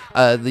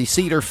 The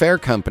Cedar Fair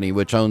Company,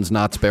 which owns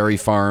Knott's Berry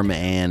Farm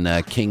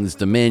and King's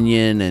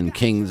Dominion and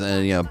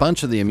a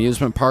bunch of the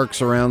amusement parks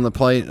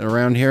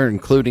around here,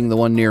 including the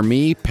one near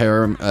me,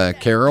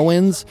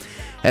 Carowinds,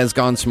 has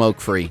gone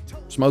smoke-free.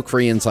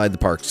 Smoke-free inside the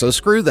park. So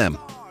screw them.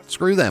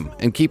 Screw them,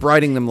 and keep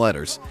writing them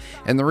letters.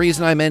 And the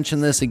reason I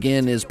mention this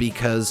again is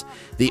because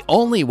the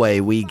only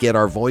way we get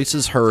our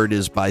voices heard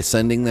is by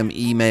sending them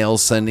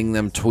emails, sending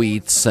them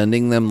tweets,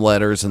 sending them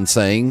letters, and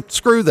saying,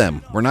 screw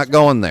them. We're not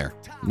going there.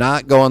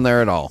 Not going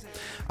there at all.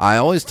 I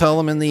always tell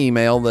them in the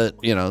email that,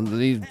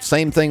 the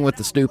same thing with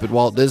the stupid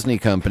Walt Disney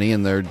Company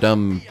and their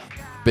dumb,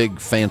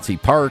 big, fancy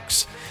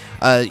parks.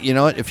 You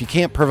know what? If you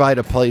can't provide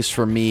a place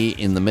for me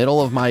in the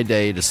middle of my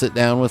day to sit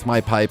down with my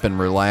pipe and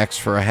relax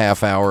for a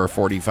half hour or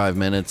 45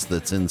 minutes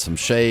that's in some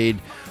shade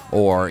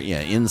or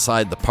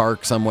inside the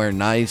park somewhere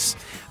nice,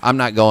 I'm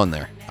not going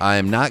there. I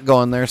am not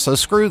going there, so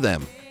screw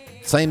them.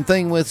 Same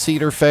thing with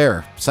Cedar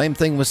Fair. Same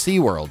thing with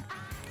SeaWorld.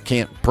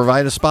 Can't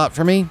provide a spot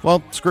for me?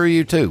 Well, screw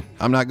you too.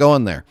 I'm not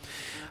going there.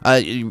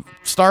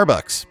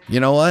 Starbucks. You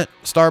know what?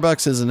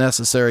 Starbucks is a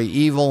necessary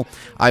evil.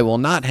 I will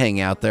not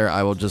hang out there.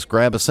 I will just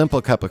grab a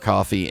simple cup of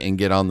coffee and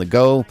get on the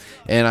go,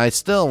 and I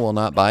still will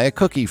not buy a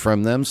cookie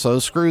from them, so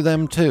screw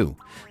them too.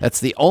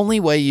 That's the only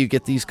way you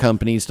get these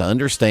companies to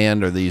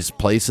understand, or these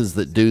places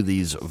that do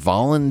these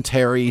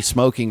voluntary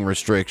smoking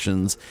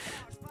restrictions.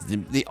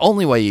 The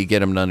only way you get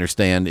them to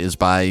understand is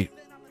by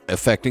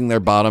affecting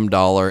their bottom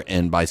dollar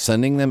and by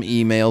sending them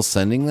emails,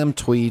 sending them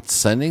tweets,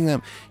 sending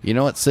them,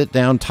 sit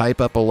down, type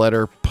up a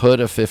letter,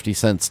 put a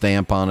 50-cent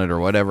stamp on it or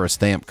whatever a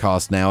stamp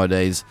costs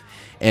nowadays,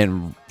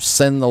 and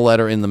send the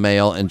letter in the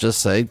mail and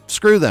just say,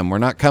 screw them. We're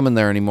not coming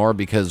there anymore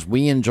because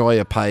we enjoy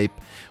a pipe.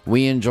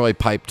 We enjoy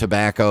pipe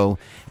tobacco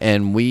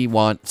and we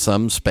want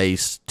some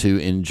space to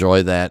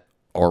enjoy that,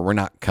 or we're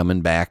not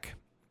coming back.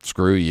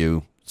 Screw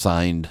you.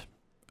 Signed,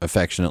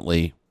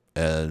 affectionately,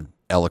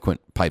 eloquent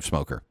pipe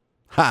smoker.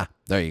 Ha!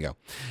 There you go.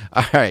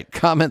 All right.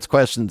 Comments,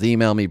 questions,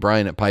 email me,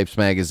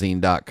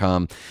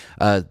 Brian@pipesmagazine.com.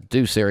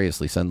 Do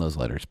seriously send those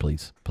letters,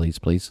 please. Please,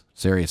 please.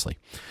 Seriously.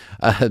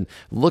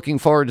 Looking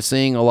forward to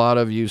seeing a lot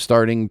of you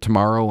starting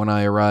tomorrow when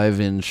I arrive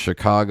in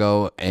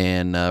Chicago,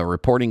 and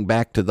reporting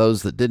back to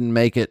those that didn't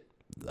make it,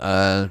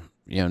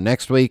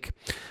 next week.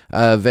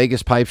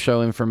 Vegas Pipe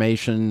Show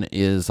information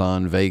is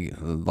on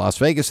Las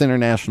Vegas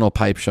International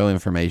Pipe Show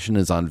information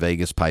is on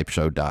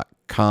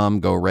vegaspipeshow.com.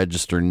 Go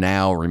register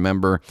now.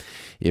 Remember,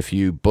 if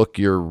you book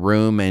your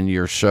room and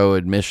your show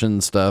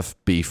admission stuff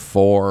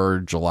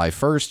before July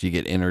 1st, you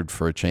get entered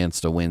for a chance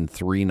to win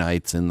 3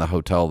 nights in the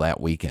hotel that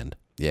weekend.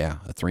 Yeah,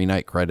 a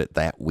 3-night credit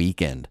that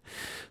weekend.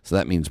 So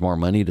that means more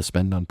money to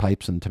spend on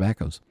pipes and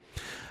tobaccos.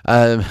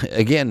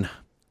 Again,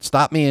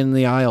 stop me in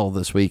the aisle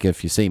this week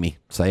if you see me.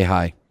 Say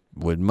hi.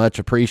 Would much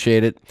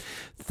appreciate it.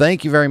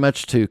 Thank you very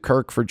much to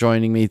Kirk for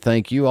joining me.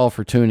 Thank you all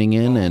for tuning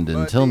in, and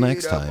until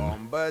next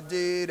time.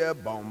 Happy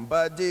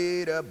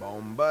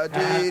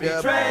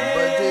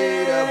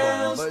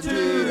trails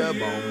until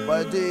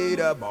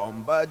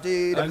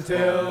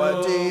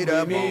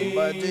we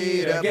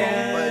meet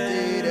again.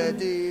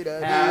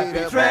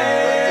 Happy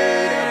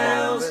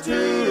trails to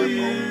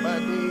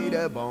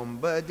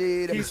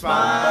keep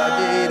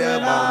smiling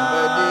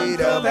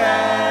until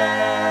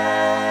then.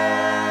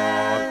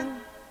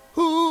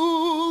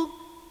 Who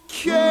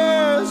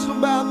cares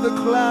about the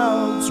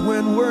clouds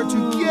when we're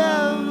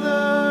together?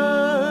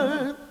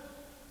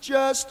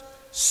 Just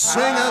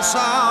sing a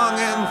song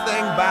and think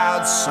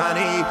about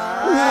sunny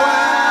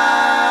weather.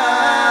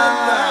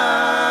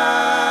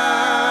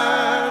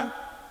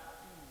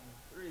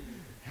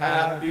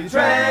 Happy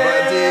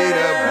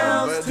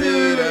trails to you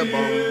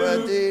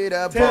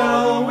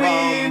till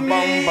we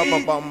meet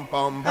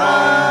again.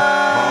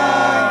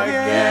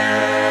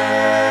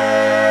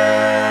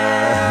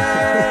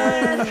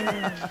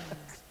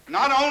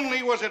 Not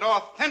only was it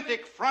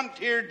authentic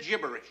frontier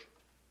gibberish,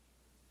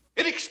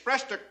 it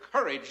expressed a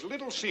courage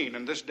little seen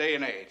in this day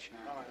and age.